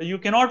 You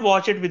cannot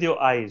watch it with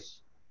your eyes.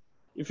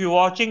 If you're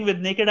watching with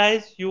naked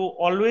eyes, you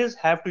always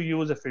have to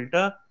use a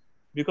filter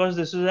because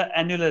this is an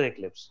annular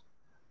eclipse.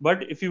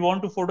 But if you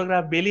want to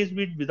photograph Bailey's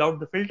bead without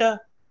the filter,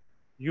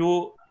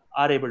 you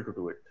are able to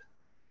do it.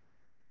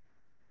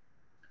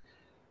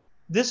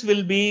 This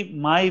will be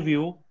my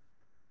view.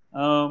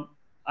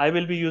 I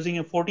will be using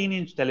a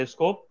 14-inch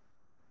telescope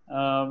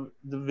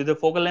with a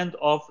focal length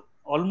of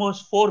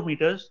almost 4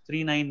 meters,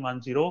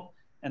 3910,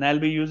 and I'll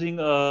be using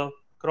a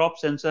crop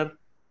sensor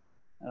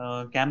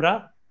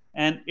camera,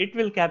 and it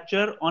will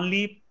capture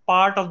only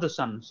part of the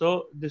sun.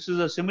 So this is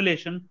a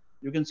simulation.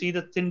 You can see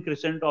the thin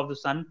crescent of the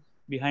sun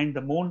behind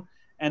the moon,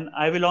 and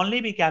I will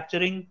only be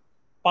capturing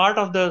part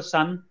of the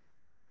sun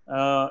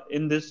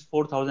in this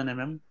 4000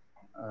 mm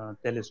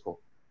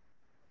telescope.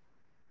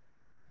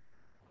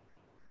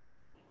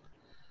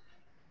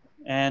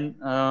 And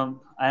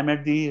I'm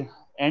at the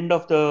end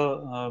of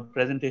the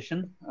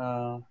presentation.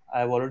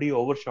 I've already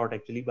overshot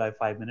actually by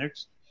 5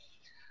 minutes.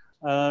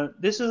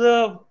 This is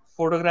a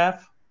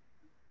photograph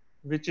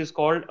which is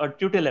called a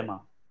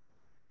tutelema.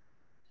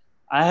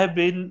 I have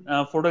been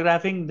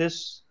photographing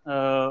this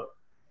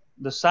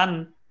the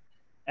sun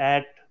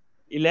at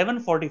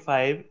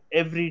 11:45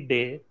 every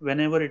day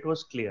whenever it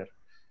was clear,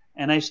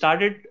 and I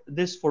started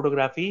this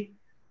photography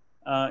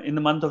in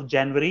the month of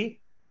January,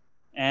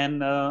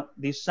 and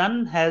the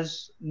sun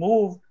has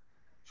moved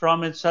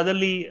from its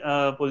southerly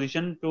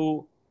position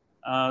to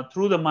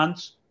through the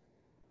months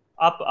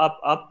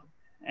up,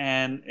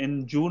 and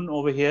in June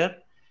over here,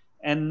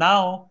 and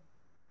now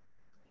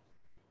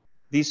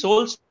the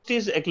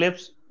solstice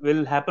eclipse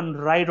will happen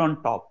right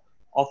on top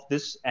of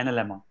this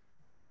analemma.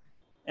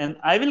 And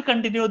I will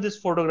continue this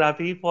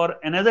photography for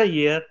another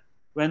year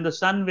when the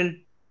sun will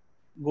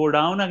go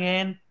down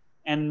again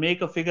and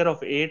make a figure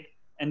of 8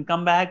 and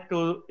come back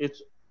to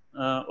its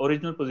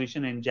original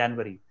position in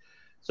January.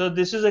 So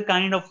this is a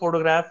kind of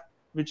photograph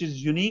which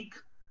is unique.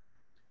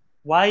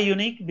 Why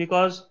unique?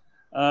 Because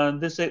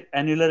this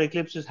annular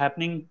eclipse is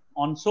happening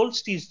on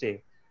solstice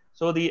day.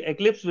 So the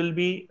eclipse will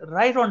be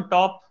right on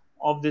top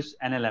of this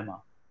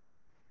analemma.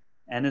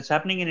 And it's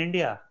happening in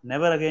India,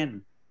 never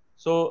again.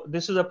 So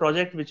this is a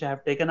project which I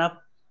have taken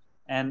up,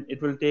 and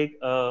it will take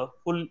a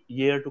full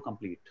year to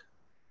complete.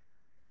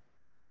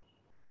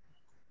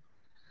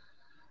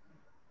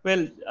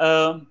 Well,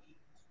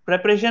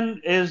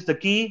 preparation is the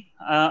key.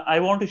 I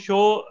want to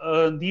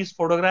show these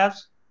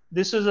photographs.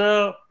 This is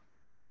a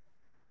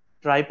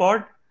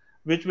tripod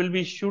which will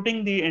be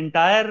shooting the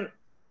entire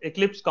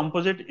eclipse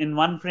composite in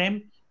one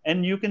frame.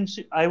 And you can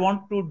see, I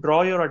want to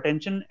draw your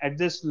attention at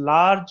this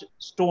large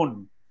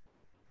stone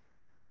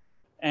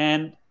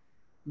and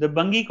the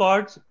bungee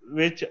cords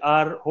which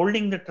are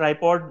holding the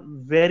tripod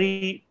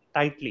very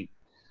tightly.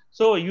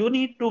 So you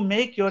need to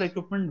make your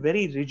equipment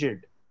very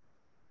rigid.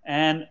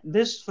 And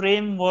this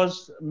frame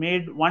was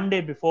made one day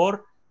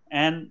before,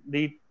 and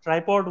the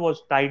tripod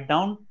was tied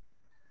down.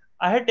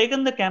 I had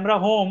taken the camera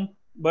home,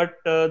 but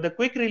the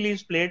quick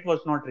release plate was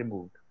not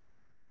removed.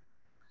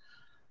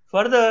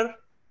 Further,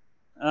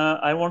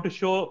 I want to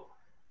show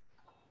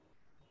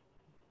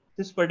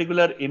this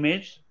particular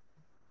image.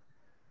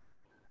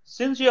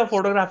 Since you are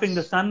photographing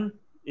the sun,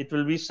 it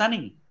will be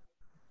sunny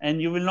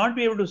and you will not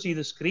be able to see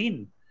the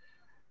screen.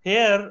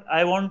 Here,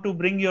 I want to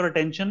bring your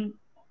attention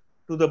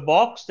to the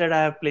box that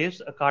I have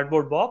placed, a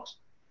cardboard box,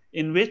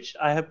 in which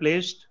I have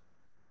placed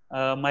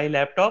my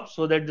laptop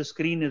so that the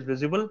screen is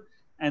visible.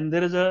 And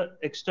there is a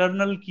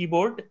external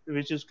keyboard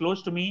which is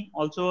close to me,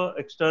 also a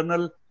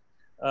external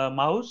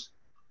mouse.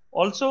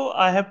 Also,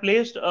 I have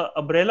placed an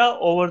umbrella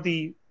over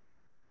the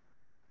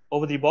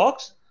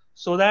box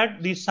so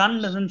that the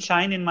sun doesn't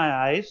shine in my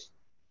eyes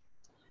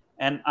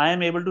and I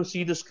am able to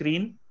see the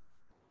screen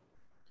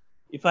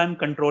if I'm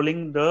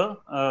controlling the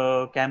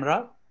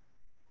camera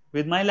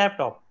with my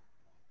laptop.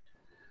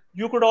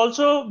 You could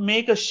also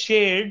make a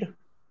shade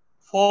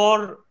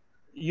for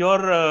your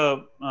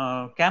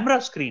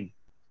camera screen.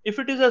 If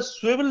it is a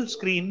swivel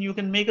screen, you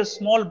can make a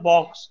small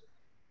box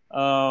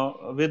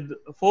with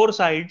four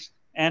sides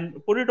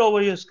and put it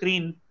over your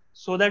screen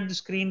so that the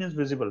screen is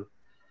visible.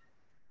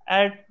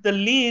 At the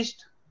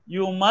least,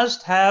 you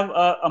must have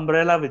an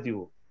umbrella with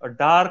you, a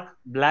dark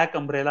black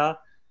umbrella.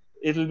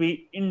 It will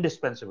be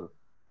indispensable.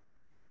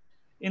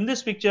 In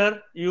this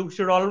picture, you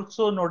should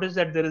also notice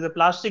that there is a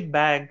plastic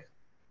bag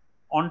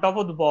on top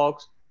of the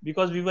box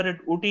because we were at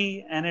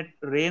Uti and it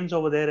rains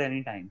over there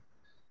anytime.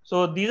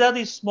 So these are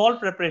the small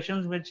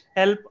preparations which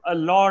help a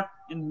lot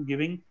in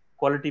giving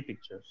quality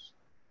pictures.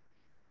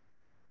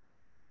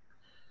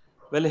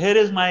 Well, here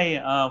is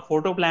my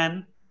photo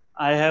plan.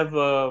 I have,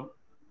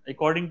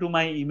 according to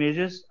my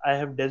images, I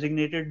have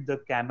designated the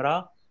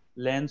camera,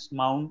 lens,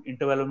 mount,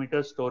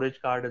 intervalometer, storage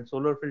card, and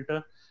solar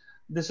filter.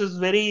 This is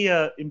very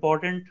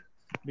important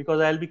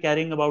because I'll be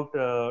carrying about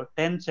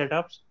 10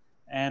 setups,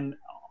 and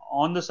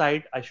on the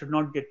side, I should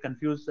not get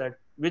confused that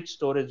which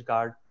storage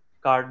card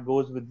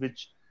goes with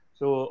which.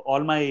 So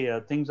all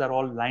my things are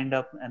all lined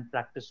up and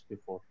practiced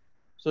before.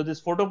 So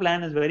this photo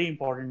plan is very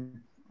important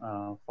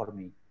for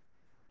me.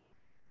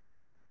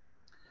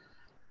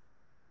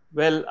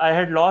 Well, I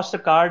had lost a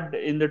card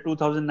in the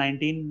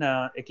 2019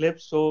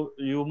 Eclipse, so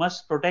you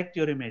must protect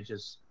your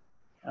images.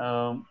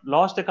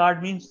 Lost a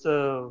card means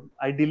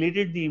I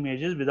deleted the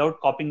images without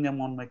copying them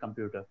on my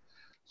computer.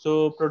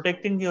 So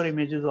protecting your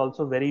images is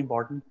also very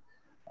important.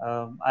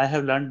 I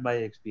have learned by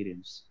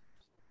experience.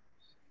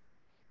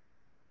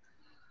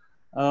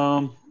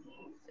 Um,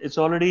 it's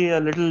already a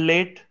little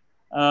late,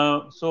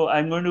 so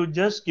I'm going to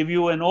just give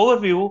you an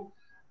overview.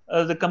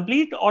 The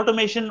complete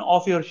automation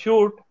of your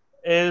shoot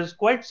is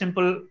quite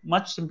simple,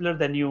 much simpler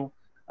than you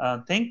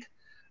think.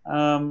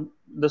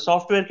 The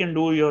software can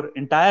do your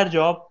entire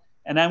job,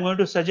 and I'm going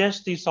to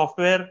suggest the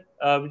software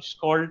which is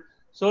called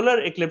Solar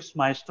Eclipse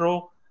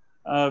Maestro,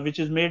 which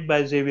is made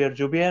by Xavier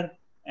Jubier,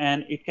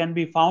 and it can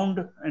be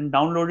found and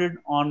downloaded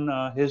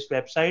on his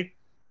website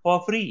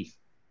for free.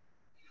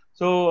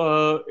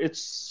 So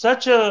it's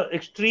such a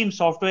extreme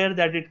software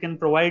that it can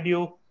provide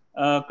you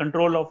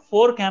control of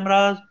four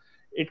cameras.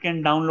 It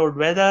can download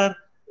weather.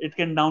 It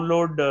can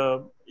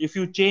download if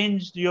you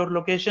change your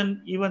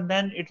location, even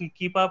then it will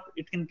keep up.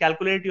 It can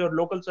calculate your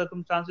local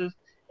circumstances,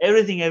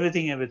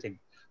 everything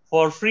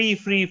for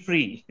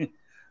free.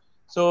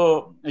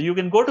 So you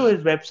can go to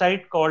his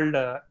website called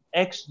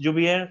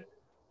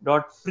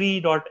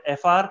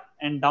xjubier.free.fr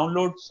and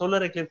download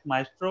Solar Eclipse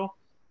Maestro,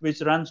 which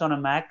runs on a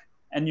Mac,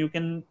 and you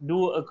can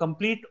do a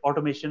complete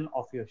automation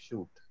of your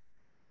shoot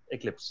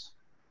eclipse.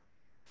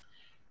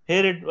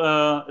 Here it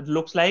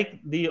looks like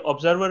the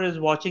observer is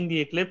watching the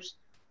eclipse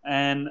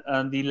and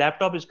the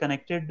laptop is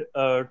connected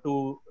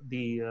to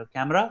the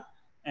camera,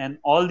 and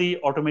all the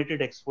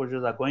automated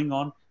exposures are going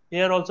on.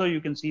 Here also you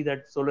can see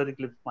that Solar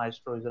Eclipse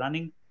Maestro is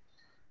running,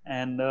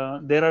 and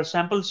there are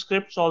sample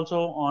scripts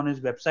also on his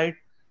website,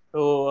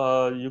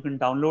 so you can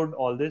download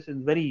all this.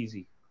 It's very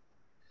easy.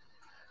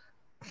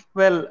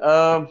 Well,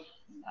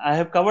 I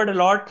have covered a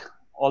lot,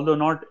 although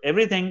not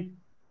everything.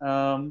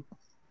 um,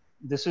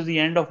 this is the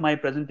end of my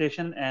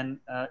presentation, and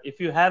if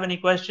you have any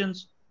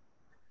questions,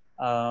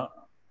 uh,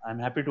 I'm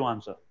happy to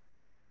answer.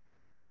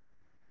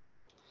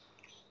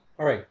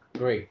 All right,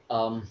 great.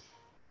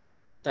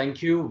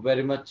 Thank you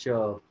very much,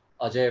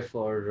 Ajay,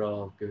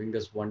 for giving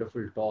this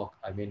wonderful talk.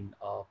 I mean,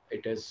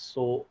 it is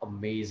so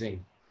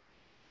amazing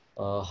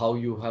how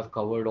you have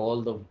covered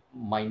all the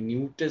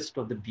minutest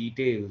of the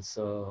details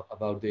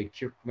about the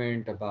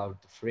equipment,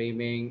 about the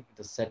framing,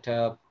 the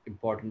setup,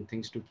 important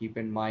things to keep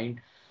in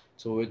mind.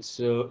 So it's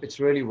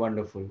really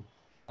wonderful.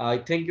 I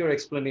think your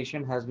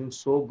explanation has been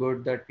so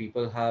good that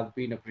people have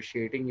been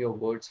appreciating your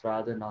words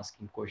rather than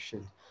asking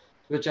questions,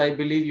 which I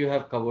believe you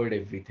have covered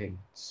everything.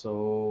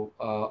 So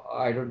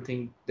I don't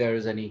think there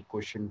is any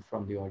question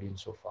from the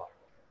audience so far.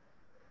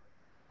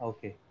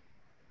 Okay.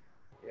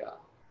 Yeah.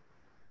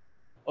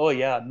 Oh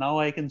yeah, now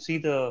I can see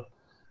the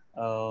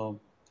uh,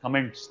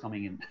 comments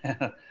coming in.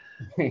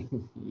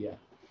 Yeah.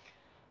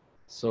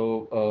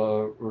 So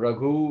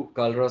Raghu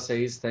Kalra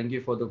says, thank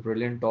you for the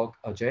brilliant talk,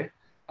 Ajay.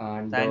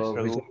 And Thanks,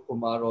 Raghu. Vijay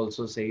Kumar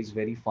also says,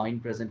 very fine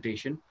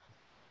presentation.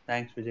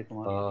 Thanks, Vijay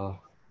Kumar. Uh,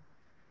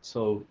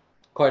 so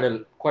quite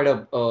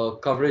a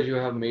coverage you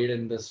have made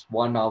in this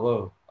 1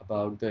 hour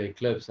about the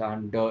eclipse.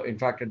 And in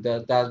fact,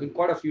 there has been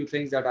quite a few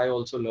things that I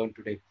also learned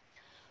today.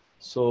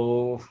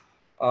 So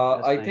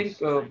That's I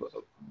think nice.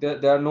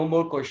 there are no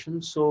more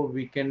questions. So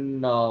we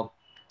can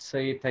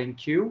say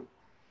thank you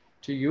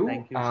to you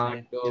Thank you,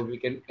 and Sneh. Yeah. we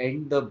can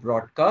end the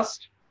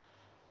broadcast.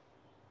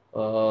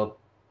 Uh,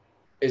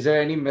 is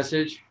there any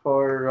message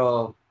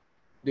for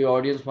the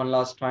audience one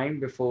last time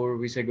before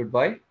we say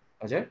goodbye,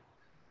 Ajay?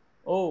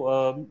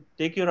 Oh,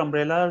 take your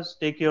umbrellas,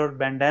 take your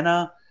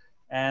bandana,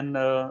 and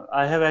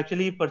I have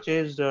actually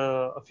purchased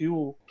a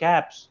few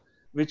caps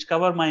which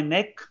cover my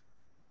neck,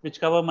 which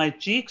cover my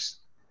cheeks,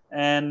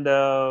 and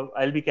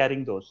I'll be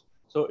carrying those.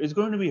 So it's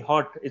going to be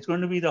hot. It's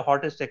going to be the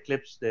hottest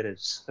eclipse there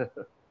is.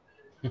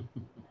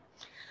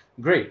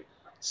 Great.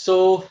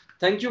 So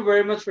thank you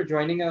very much for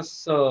joining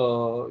us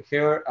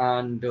here,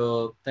 and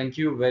thank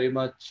you very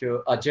much,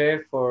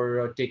 Ajay,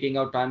 for taking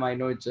out time. I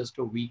know it's just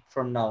a week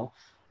from now,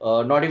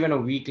 not even a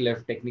week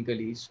left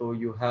technically. So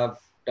you have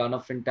done a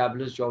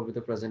fantabulous job with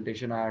the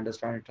presentation. I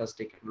understand it has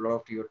taken a lot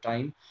of your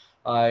time.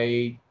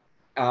 I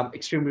am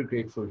extremely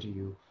grateful to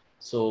you.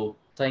 So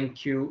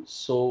thank you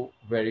so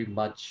very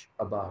much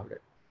about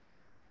it.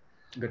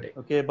 Good day.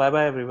 Okay, bye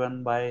bye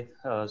everyone. Bye,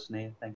 Sneh. Thank